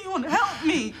 Theon. Help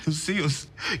me. He'll see us.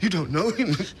 You don't know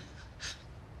him.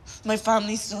 My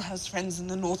family still has friends in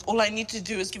the North. All I need to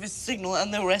do is give a signal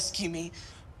and they'll rescue me.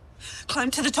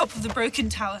 Climb to the top of the broken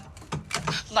tower.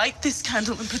 Light this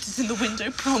candle and put it in the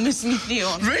window. Promise me,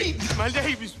 Theon. Reek! My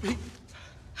name is Reek.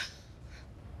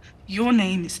 Your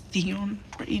name is Theon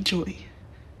Greyjoy.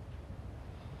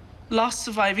 Last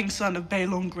surviving son of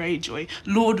Balon Greyjoy,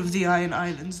 Lord of the Iron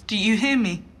Islands. Do you hear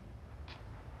me?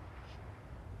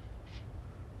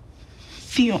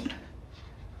 Theon.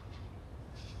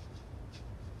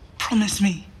 Promise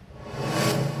me.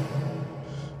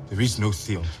 There is no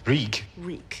Theon. Reek.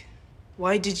 Reek.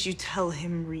 Why did you tell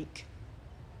him Reek?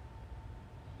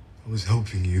 I was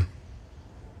helping you.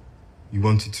 You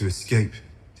wanted to escape.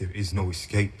 There is no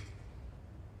escape.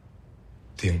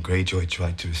 Theon Greyjoy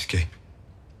tried to escape.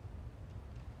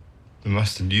 The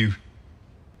Master knew.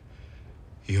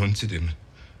 He hunted him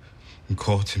and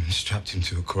caught him and strapped him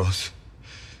to a cross.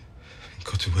 And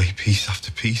cut away piece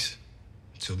after piece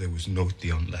until there was no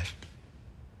Theon left.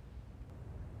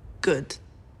 Good.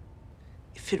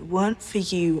 If it weren't for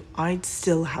you, I'd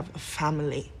still have a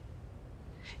family.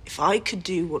 If I could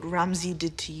do what Ramsay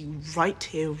did to you right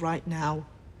here, right now,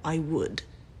 I would.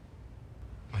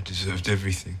 I deserved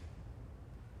everything.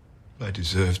 I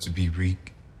deserved to be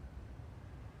Reek.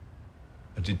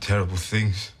 I did terrible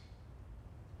things.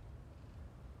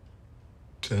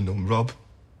 Turned on Robb.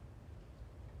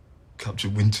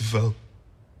 Captured Winterfell.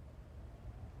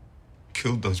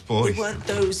 Killed those boys. They weren't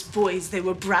those boys. They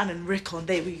were Bran and Rickon.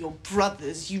 They were your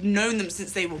brothers. You've known them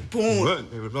since they were born. They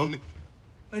weren't. They were only...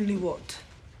 Only what?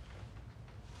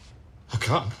 I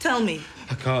can't. Tell me.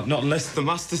 I can't. Not unless the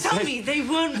Master says... Tell me, they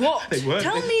weren't what? They weren't.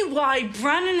 Tell me why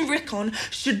Bran and Rickon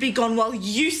should be gone while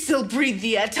you still breathe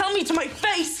the air. Tell me to my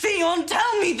face, Theon.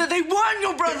 Tell me that they weren't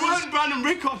your brothers. They weren't Bran and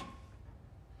Rickon.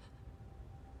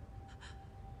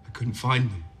 I couldn't find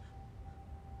them.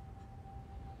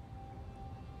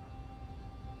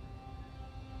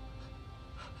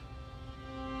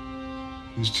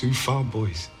 It was 2 farm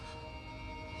boys.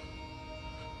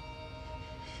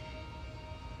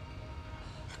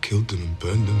 I killed them and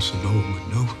burned them so no one would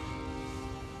know.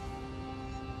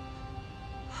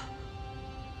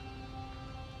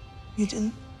 You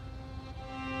didn't?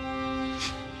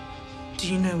 Do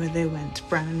you know where they went,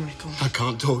 Bran and Rickon? I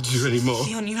can't talk to you anymore.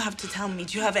 Theon, you have to tell me.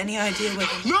 Do you have any idea where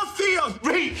they... Not Theon!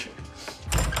 Reek!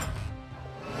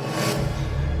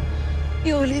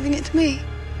 You're leaving it to me?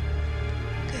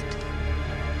 Good.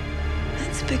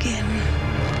 Let's begin.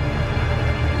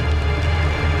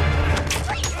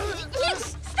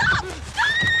 Stop!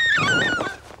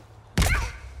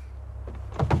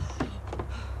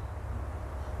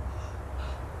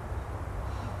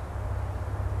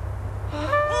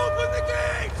 Open the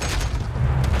gate!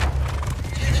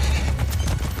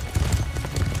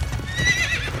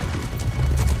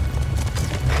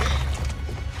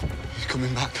 He's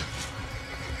coming back.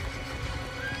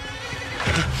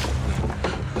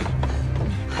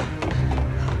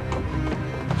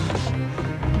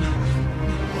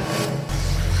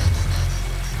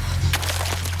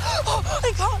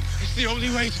 I can't. It's the only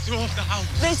way to throw off the hounds.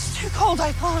 It's too cold.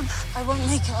 I can't. I won't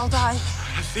make it. I'll die.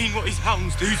 I've seen what his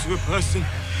hounds do to a person.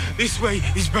 This way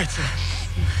is better.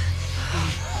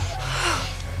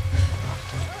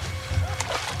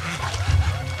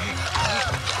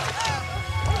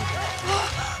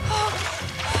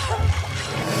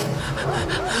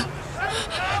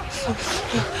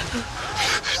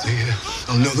 Stay here.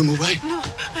 I'll know them away. No,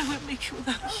 I won't make it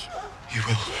without you. You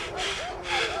will.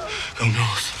 Go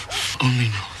north. Only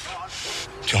north.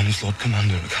 Jon is Lord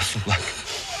Commander at Castle Black.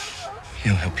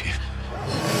 He'll help you.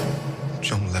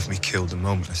 Jon will have me killed the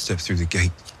moment I step through the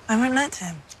gate. I won't let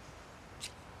him.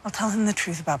 I'll tell him the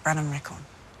truth about Bran and Rickon.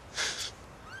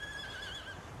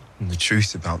 And the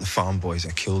truth about the farm boys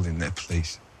I killed in their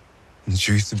place. And the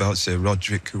truth about Sir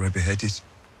Roderick, who I beheaded.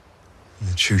 And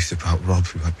the truth about Robb,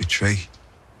 who I betrayed.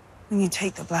 When you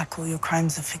take the Blackwall, your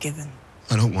crimes are forgiven.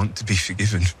 I don't want to be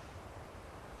forgiven.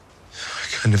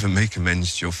 I can never make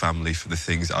amends to your family for the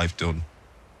things I've done.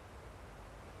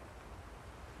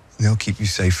 And they'll keep you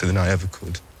safer than I ever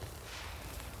could.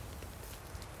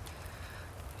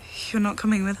 You're not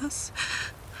coming with us?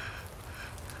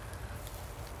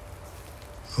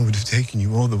 I would have taken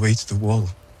you all the way to the wall.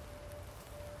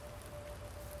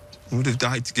 I would have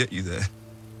died to get you there.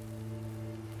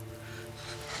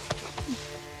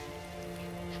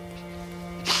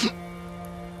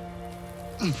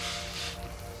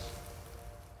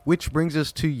 Which brings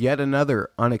us to yet another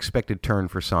unexpected turn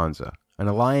for Sansa, an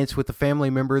alliance with a family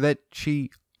member that she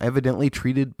evidently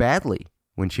treated badly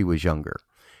when she was younger.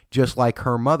 Just like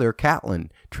her mother, Catelyn,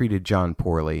 treated Jon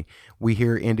poorly, we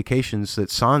hear indications that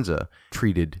Sansa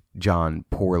treated Jon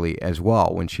poorly as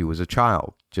well when she was a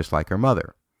child, just like her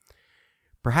mother.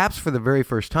 Perhaps for the very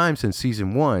first time since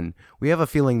Season 1, we have a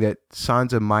feeling that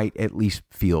Sansa might at least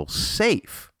feel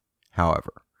safe.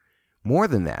 However, more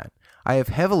than that, I have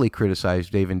heavily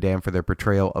criticized Dave and Dan for their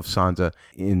portrayal of Sansa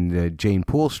in the Jane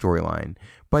Poole storyline,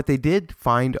 but they did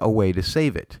find a way to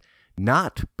save it.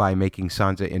 Not by making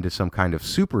Sansa into some kind of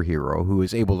superhero who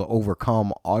is able to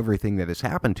overcome everything that has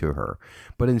happened to her,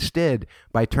 but instead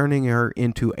by turning her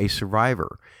into a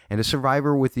survivor, and a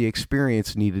survivor with the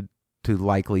experience needed to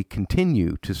likely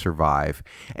continue to survive,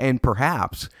 and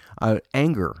perhaps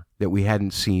anger that we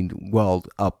hadn't seen welled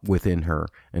up within her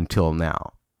until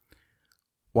now.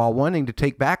 While wanting to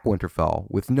take back Winterfell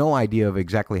with no idea of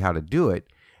exactly how to do it,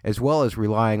 as well as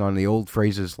relying on the old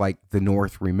phrases like the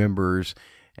North remembers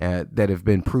that have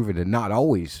been proven to not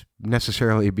always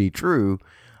necessarily be true,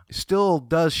 still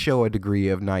does show a degree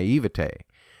of naivete.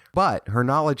 But her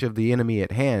knowledge of the enemy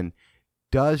at hand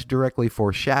does directly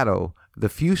foreshadow the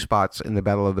few spots in the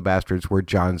Battle of the Bastards where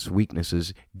Jon's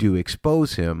weaknesses do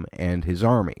expose him and his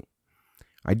army.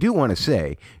 I do want to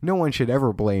say, no one should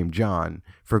ever blame Jon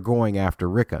for going after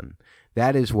Rickon.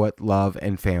 That is what love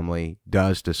and family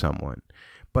does to someone.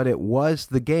 But it was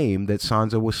the game that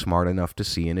Sansa was smart enough to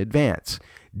see in advance,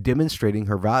 demonstrating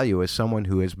her value as someone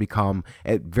who has become,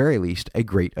 at very least, a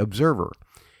great observer.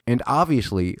 And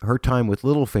obviously, her time with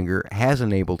Littlefinger has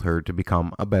enabled her to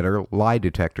become a better lie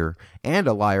detector and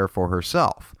a liar for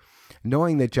herself.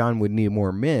 Knowing that Jon would need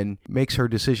more men makes her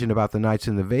decision about the Knights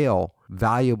in the Vale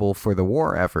valuable for the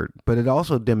war effort, but it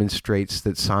also demonstrates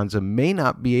that Sansa may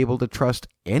not be able to trust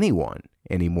anyone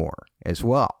anymore as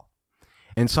well.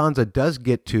 And Sansa does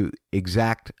get to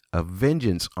exact a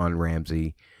vengeance on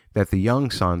Ramsay that the young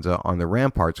Sansa on the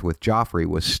ramparts with Joffrey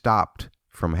was stopped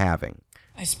from having.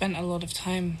 I spent a lot of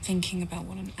time thinking about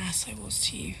what an ass I was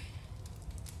to you.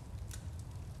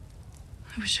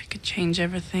 I wish I could change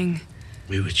everything.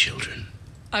 We were children.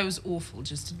 I was awful,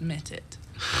 just admit it.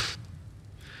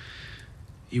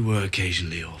 You were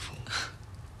occasionally awful.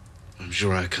 I'm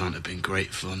sure I can't have been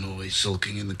great fun always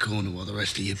sulking in the corner while the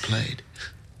rest of you played.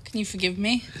 Can you forgive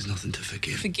me? There's nothing to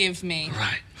forgive. Forgive me.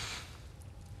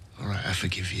 All right, I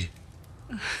forgive you.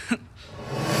 I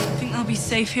think I'll be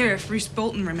safe here if Roose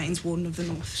Bolton remains Warden of the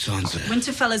North. Sansa.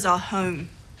 Winterfell is our home.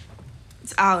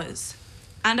 It's ours.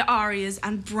 And Arya's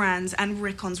and Bran's and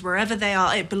Rickon's, wherever they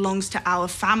are, it belongs to our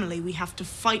family. We have to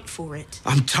fight for it.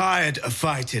 I'm tired of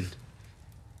fighting.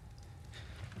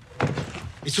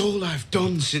 It's all I've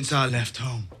done since I left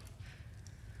home.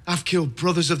 I've killed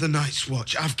brothers of the Night's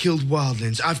Watch. I've killed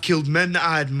wildlings. I've killed men that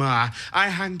I admire. I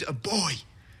hanged a boy,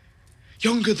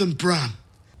 younger than Bran.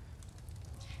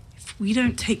 If we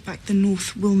don't take back the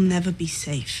North, we'll never be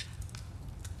safe.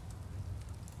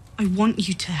 I want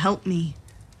you to help me.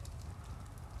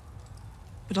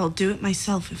 But I'll do it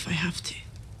myself if I have to.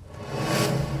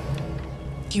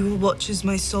 You will watch as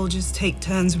my soldiers take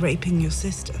turns raping your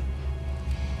sister.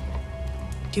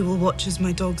 You will watch as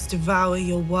my dogs devour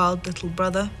your wild little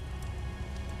brother.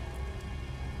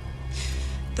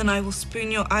 Then I will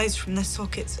spoon your eyes from their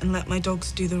sockets and let my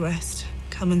dogs do the rest.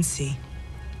 Come and see.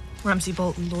 Ramsay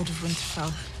Bolton, Lord of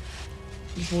Winterfell,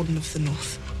 and Warden of the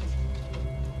North.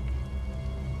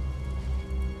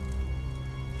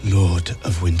 Lord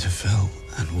of Winterfell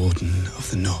and Warden of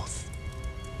the North.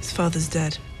 His father's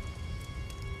dead.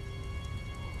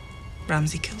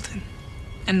 Ramsay killed him.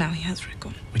 And now he has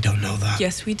Rickon. We don't know that.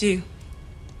 Yes, we do.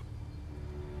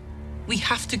 We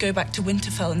have to go back to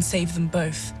Winterfell and save them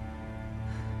both.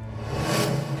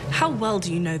 How well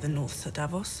do you know the North, Sir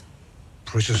Davos?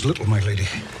 Precious little, my lady.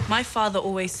 My father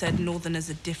always said Northerners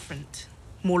are different,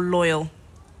 more loyal,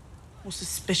 more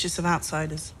suspicious of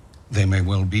outsiders. They may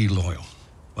well be loyal,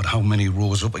 but how many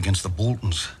rose up against the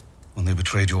Boltons when they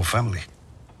betrayed your family?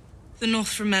 The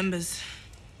North remembers.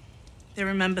 They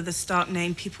remember the Stark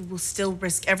name. People will still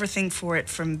risk everything for it,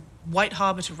 from White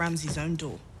Harbor to Ramsay's own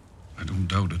door. I don't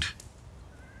doubt it.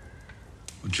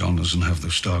 But Jon doesn't have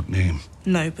the Stark name.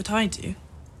 No, but I do.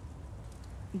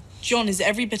 Jon is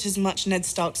every bit as much Ned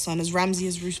Stark's son as Ramsay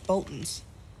is Roose Bolton's.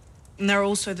 And there are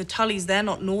also the Tullys. They're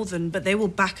not Northern, but they will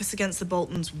back us against the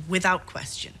Boltons without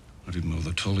question. I didn't know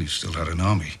the Tullys still had an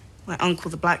army. My uncle,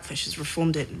 the Blackfish, has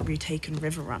reformed it and retaken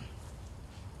Riverrun.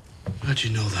 How'd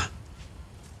you know that?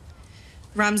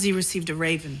 Ramsay received a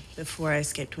raven before I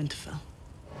escaped Winterfell.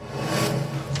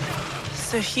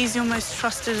 So he's your most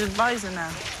trusted advisor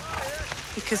now?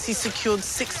 Because he secured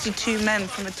 62 men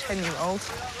from a 10-year-old.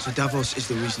 So Davos is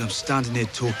the reason I'm standing here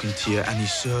talking to you, and he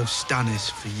served Stannis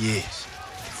for years.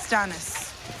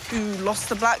 Stannis, who lost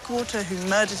the Blackwater, who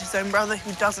murdered his own brother,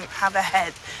 who doesn't have a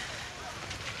head.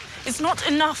 It's not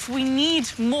enough. We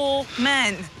need more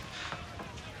men.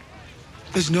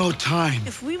 There's no time.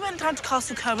 If we went down to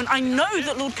Castle Kerwin, I know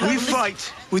that Lord Kerwin... We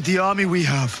fight with the army we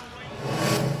have.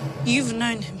 You've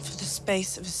known him for the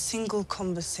space of a single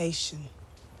conversation.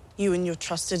 You and your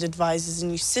trusted advisors,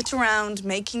 and you sit around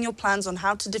making your plans on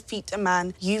how to defeat a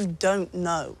man you don't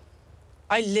know.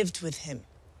 I lived with him.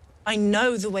 I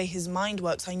know the way his mind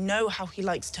works. I know how he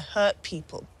likes to hurt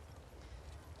people.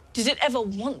 Did it ever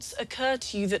once occur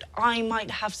to you that I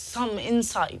might have some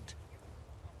insight?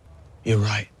 You're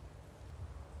right.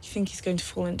 You think he's going to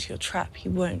fall into your trap? He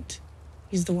won't.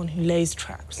 He's the one who lays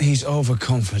traps. He's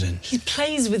overconfident. He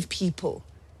plays with people.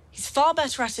 He's far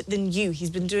better at it than you. He's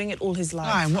been doing it all his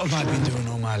life. Aye, and what have I been doing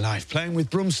all my life? Playing with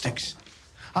broomsticks.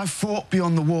 I've fought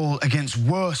beyond the wall against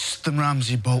worse than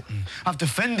Ramsay Bolton. I've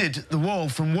defended the wall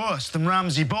from worse than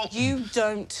Ramsay Bolton. You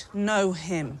don't know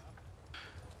him.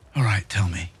 All right, tell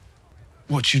me.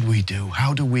 What should we do?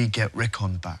 How do we get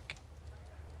Rickon back?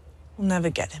 We'll never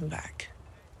get him back.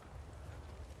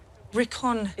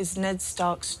 Rickon is Ned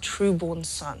Stark's true-born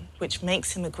son, which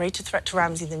makes him a greater threat to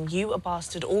Ramsay than you, a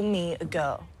bastard, or me, a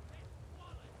girl.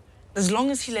 As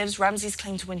long as he lives, Ramsay's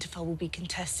claim to Winterfell will be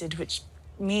contested, which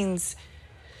means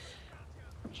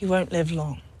he won't live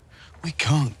long. We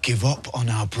can't give up on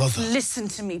our brother. Listen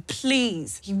to me,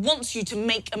 please. He wants you to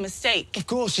make a mistake. Of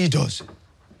course he does.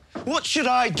 What should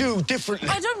I do differently?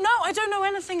 I don't know. I don't know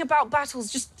anything about battles.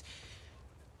 Just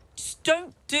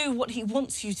don't do what he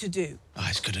wants you to do. Oh,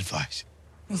 that's good advice.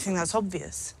 You think that's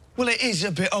obvious? Well, it is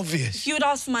a bit obvious. If you had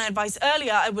asked for my advice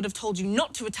earlier, I would have told you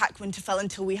not to attack Winterfell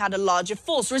until we had a larger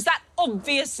force. Or is that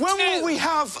obvious When too? will we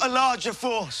have a larger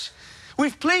force?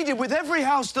 We've pleaded with every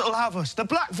house that'll have us. The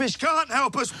Blackfish can't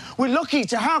help us. We're lucky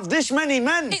to have this many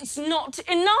men. It's not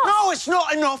enough. No, it's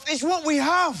not enough. It's what we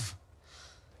have.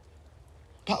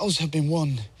 Battles have been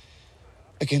won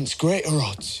against greater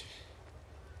odds.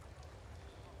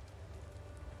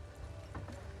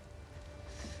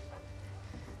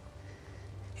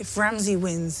 If Ramsay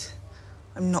wins,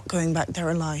 I'm not going back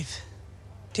there alive.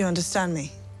 Do you understand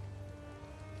me?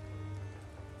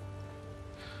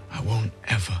 I won't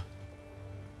ever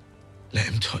let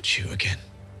him touch you again.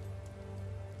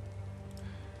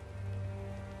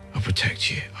 I'll protect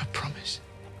you, I promise.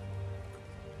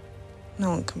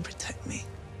 No one can protect me.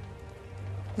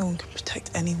 No one can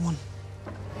protect anyone.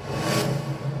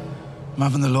 I'm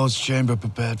having the Lord's chamber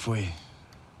prepared for you.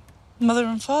 Mother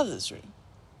and Father's room.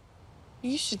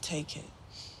 You should take it.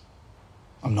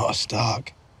 I'm not a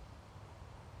Stark.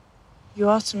 You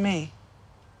are to me.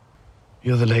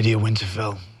 You're the Lady of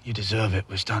Winterfell. You deserve it.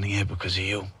 We're standing here because of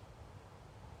you.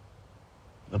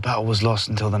 The battle was lost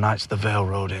until the Knights of the Vale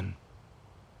rode in.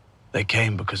 They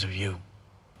came because of you.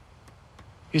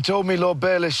 You told me Lord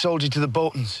Baelish sold you to the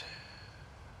Boltons.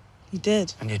 He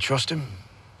did. And you trust him?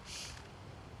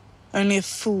 Only a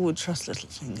fool would trust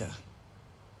Littlefinger.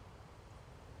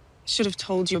 I should have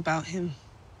told you about him.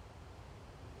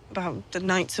 About the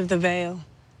Knights of the Vale.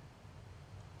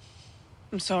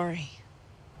 I'm sorry.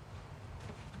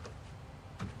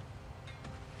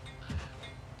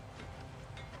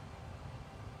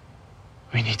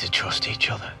 We need to trust each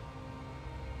other.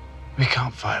 We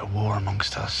can't fight a war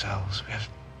amongst ourselves. We have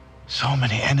so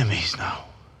many enemies now.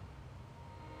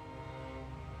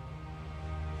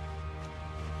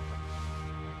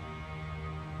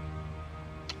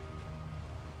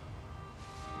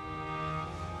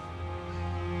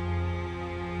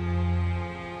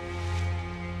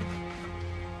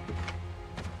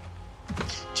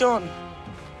 Jon,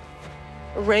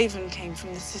 a raven came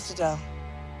from the Citadel.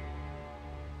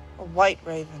 A white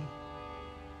raven.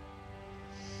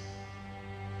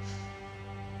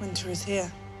 Winter is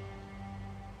here.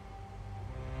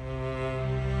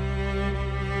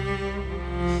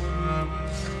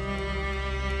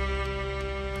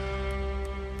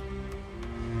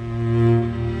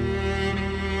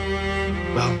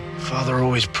 Well, Father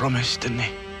always promised, didn't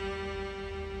he?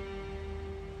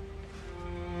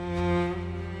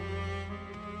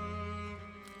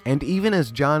 And even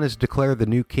as Jon is declared the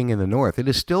new king in the north, it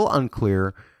is still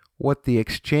unclear what the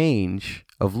exchange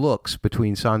of looks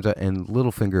between Sansa and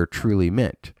Littlefinger truly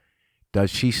meant. Does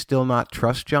she still not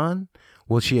trust Jon?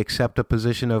 Will she accept a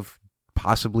position of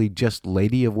possibly just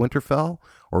Lady of Winterfell,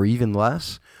 or even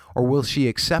less? Or will she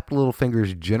accept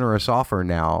Littlefinger's generous offer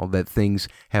now that things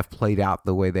have played out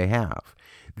the way they have?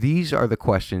 These are the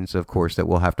questions, of course, that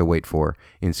we'll have to wait for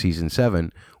in Season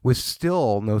 7, with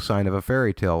still no sign of a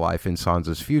fairy tale life in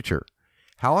Sansa's future.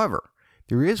 However,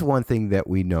 there is one thing that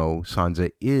we know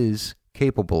Sansa is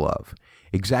capable of: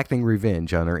 exacting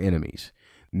revenge on her enemies.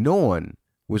 No one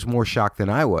was more shocked than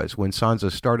I was when Sansa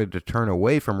started to turn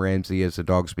away from Ramsay as the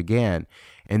dogs began,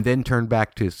 and then turned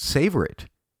back to savor it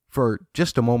for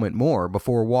just a moment more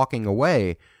before walking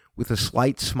away with a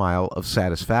slight smile of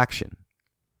satisfaction.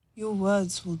 Your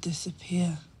words will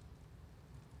disappear.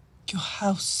 Your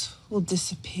house will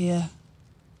disappear.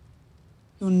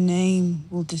 Your name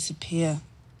will disappear.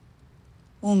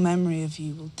 All memory of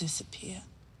you will disappear.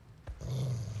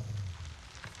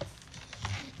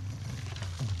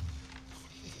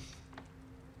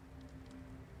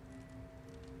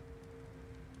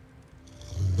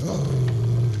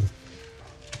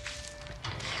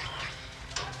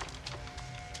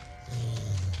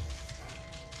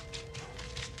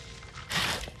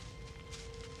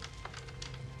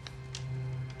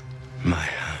 My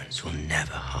hounds will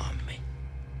never harm me.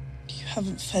 You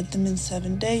haven't fed them in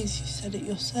 7 days, you said it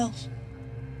yourself.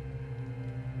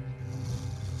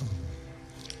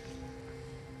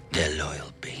 They're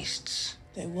loyal beasts.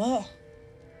 They were.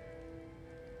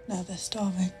 Now they're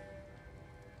starving.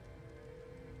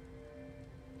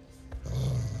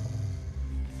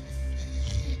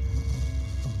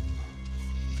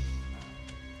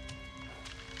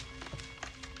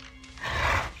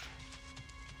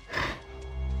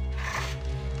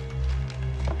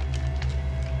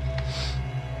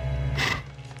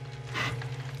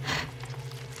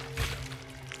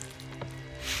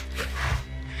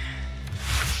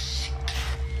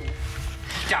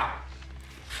 Stop!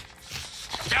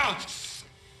 Stop!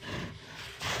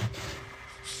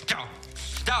 Stop!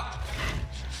 Stop!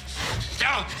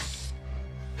 Stop!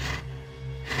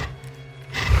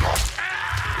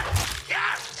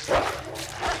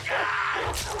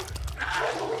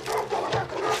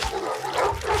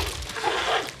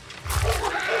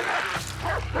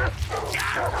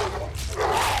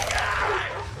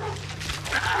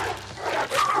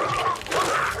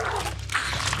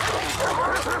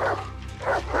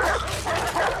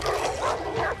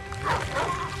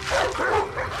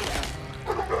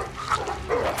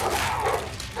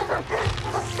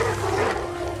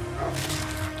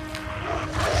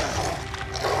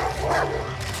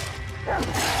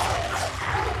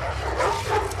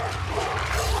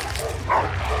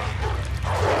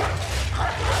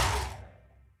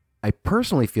 I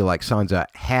personally feel like Sansa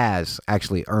has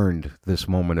actually earned this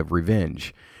moment of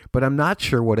revenge, but I'm not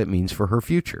sure what it means for her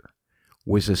future.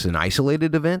 Was this an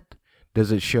isolated event?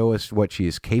 Does it show us what she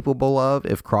is capable of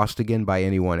if crossed again by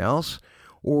anyone else?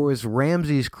 Or was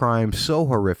Ramsay's crime so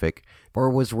horrific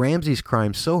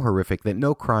that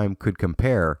no crime could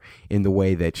compare in the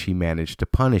way that she managed to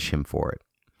punish him for it?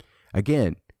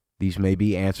 Again, these may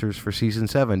be answers for Season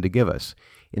 7 to give us.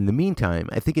 In the meantime,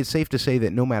 I think it's safe to say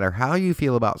that no matter how you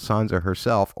feel about Sansa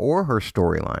herself or her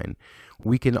storyline,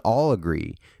 we can all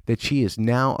agree that she is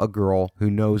now a girl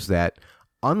who knows that,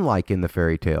 unlike in the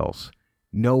fairy tales,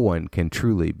 no one can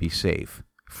truly be safe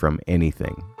from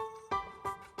anything.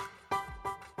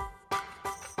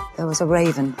 There was a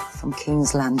raven from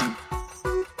King's Landing.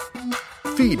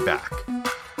 Feedback.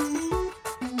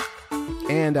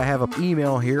 And I have an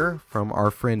email here from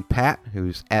our friend Pat,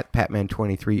 who's at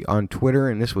Patman23 on Twitter,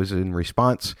 and this was in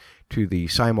response to the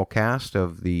simulcast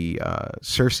of the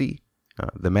Cersei,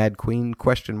 the Mad Queen ?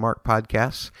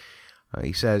 Podcasts.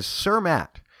 He says, Sir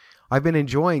Matt, I've been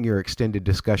enjoying your extended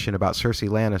discussion about Cersei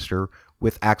Lannister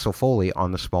with Axel Foley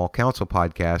on the Small Council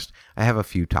podcast. I have a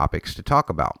few topics to talk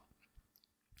about.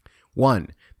 1.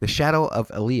 The Shadow of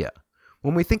Elia.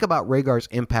 When we think about Rhaegar's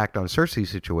impact on Cersei's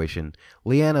situation,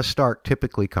 Lyanna Stark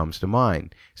typically comes to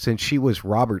mind, since she was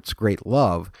Robert's great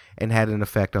love and had an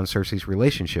effect on Cersei's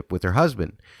relationship with her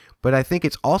husband. But I think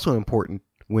it's also important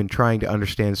when trying to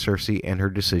understand Cersei and her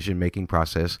decision-making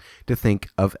process to think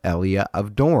of Elia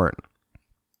of Dorne.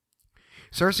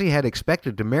 Cersei had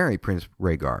expected to marry Prince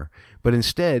Rhaegar, but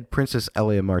instead Princess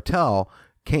Elia Martell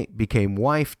became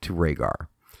wife to Rhaegar.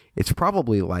 It's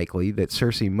probably likely that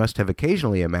Cersei must have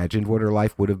occasionally imagined what her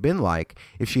life would have been like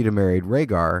if she'd have married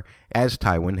Rhaegar, as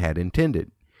Tywin had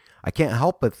intended. I can't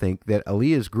help but think that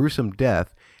Elia's gruesome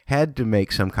death had to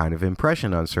make some kind of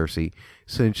impression on Cersei.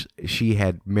 Since she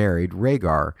had married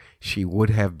Rhaegar, she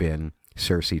would have been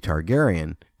Cersei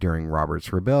Targaryen during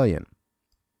Robert's rebellion.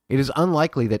 It is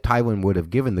unlikely that Tywin would have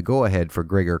given the go-ahead for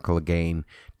Gregor Clegane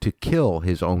to kill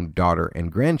his own daughter and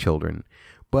grandchildren,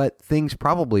 but things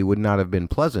probably would not have been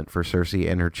pleasant for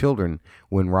Cersei and her children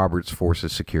when Robert's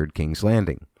forces secured King's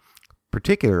Landing,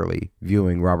 particularly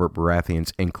viewing Robert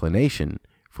Baratheon's inclination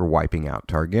for wiping out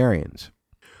Targaryens.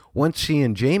 Once she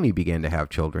and Jaime began to have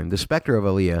children, the specter of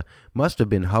Elia must have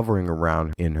been hovering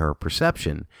around in her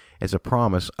perception as a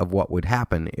promise of what would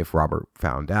happen if Robert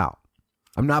found out.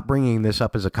 I'm not bringing this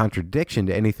up as a contradiction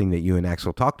to anything that you and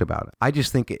Axel talked about. I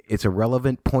just think it's a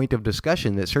relevant point of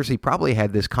discussion that Cersei probably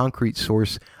had this concrete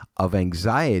source of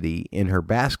anxiety in her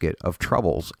basket of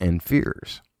troubles and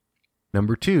fears.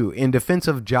 Number 2, in defense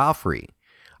of Joffrey,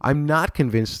 I'm not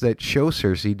convinced that show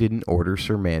Cersei didn't order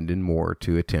Sir Mandon Moore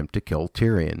to attempt to kill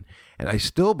Tyrion, and I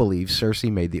still believe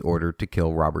Cersei made the order to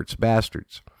kill Robert's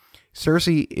bastards.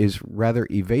 Cersei is rather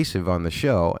evasive on the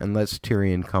show and lets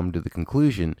Tyrion come to the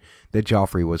conclusion that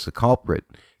Joffrey was the culprit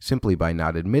simply by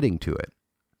not admitting to it.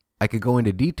 I could go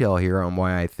into detail here on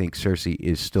why I think Cersei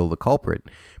is still the culprit,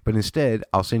 but instead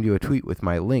I'll send you a tweet with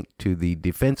my link to the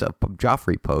Defense of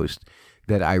Joffrey post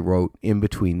that I wrote in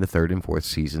between the 3rd and 4th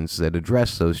seasons that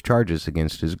address those charges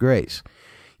against His Grace.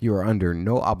 You are under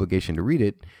no obligation to read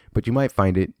it, but you might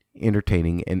find it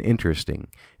entertaining and interesting.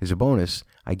 As a bonus,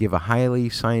 I give a highly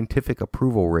scientific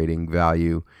approval rating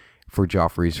value for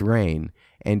Joffrey's reign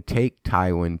and take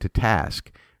Tywin to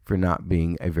task for not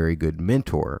being a very good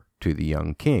mentor to the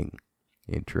young king.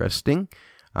 Interesting.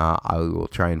 I will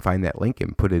try and find that link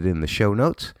and put it in the show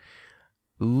notes.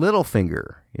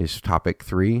 Littlefinger is topic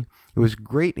 3. It was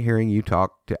great hearing you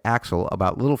talk to Axel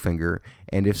about Littlefinger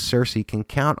and if Cersei can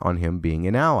count on him being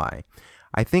an ally.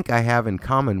 I think I have in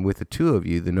common with the two of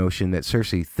you the notion that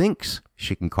Cersei thinks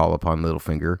she can call upon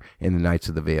Littlefinger and the Knights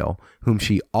of the Vale, whom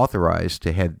she authorized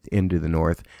to head into the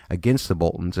north against the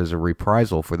Boltons as a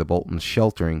reprisal for the Boltons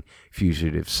sheltering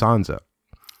fugitive Sansa.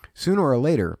 Sooner or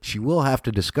later, she will have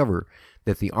to discover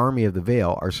that the army of the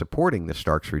Vale are supporting the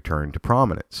Starks' return to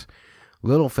prominence.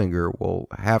 Littlefinger will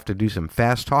have to do some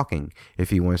fast talking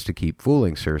if he wants to keep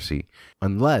fooling Cersei,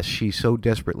 unless she so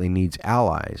desperately needs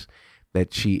allies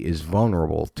that she is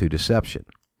vulnerable to deception.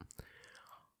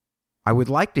 I would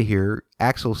like to hear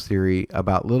Axel's theory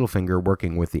about Littlefinger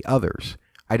working with the others.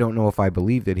 I don't know if I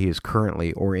believe that he is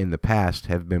currently or in the past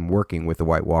have been working with the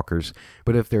White Walkers,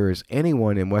 but if there is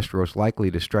anyone in Westeros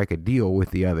likely to strike a deal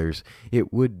with the others,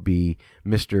 it would be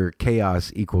Mr.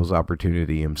 Chaos equals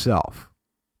Opportunity himself.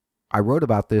 I wrote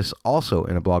about this also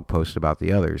in a blog post about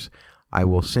the others. I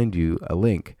will send you a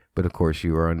link, but of course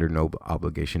you are under no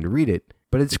obligation to read it,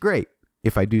 but it's great,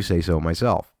 if I do say so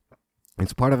myself.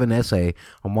 It's part of an essay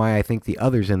on why I think the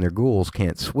others and their ghouls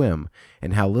can't swim,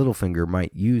 and how Littlefinger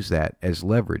might use that as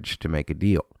leverage to make a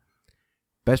deal.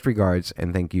 Best regards,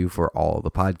 and thank you for all of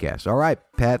the podcasts. All right,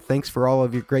 Pat, thanks for all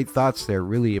of your great thoughts there.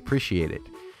 Really appreciate it.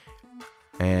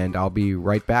 And I'll be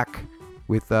right back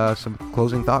with some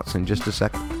closing thoughts in just a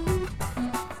second.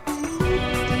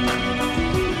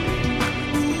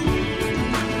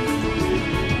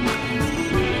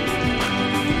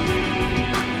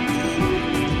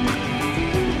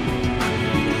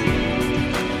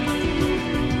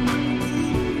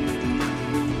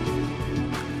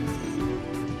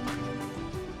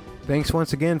 Thanks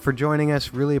once again for joining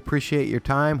us. Really appreciate your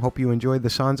time. Hope you enjoyed the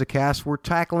Sansa cast. We're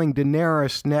tackling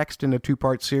Daenerys next in a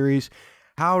 2-part series,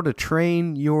 How to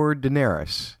Train Your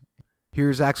Daenerys.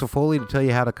 Here's Axel Foley to tell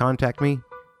you how to contact me,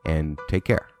 and take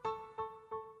care.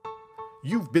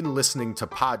 You've been listening to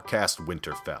Podcast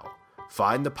Winterfell.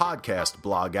 Find the podcast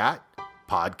blog at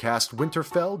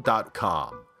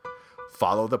podcastwinterfell.com.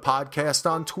 Follow the podcast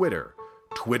on Twitter,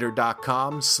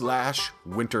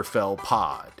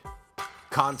 twitter.com/winterfellpod.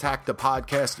 Contact the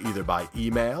podcast either by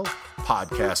email,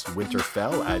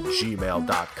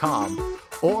 podcastwinterfell@gmail.com,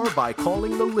 or by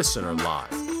calling the listener line,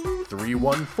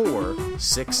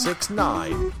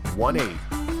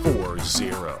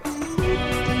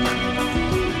 314-669-1840.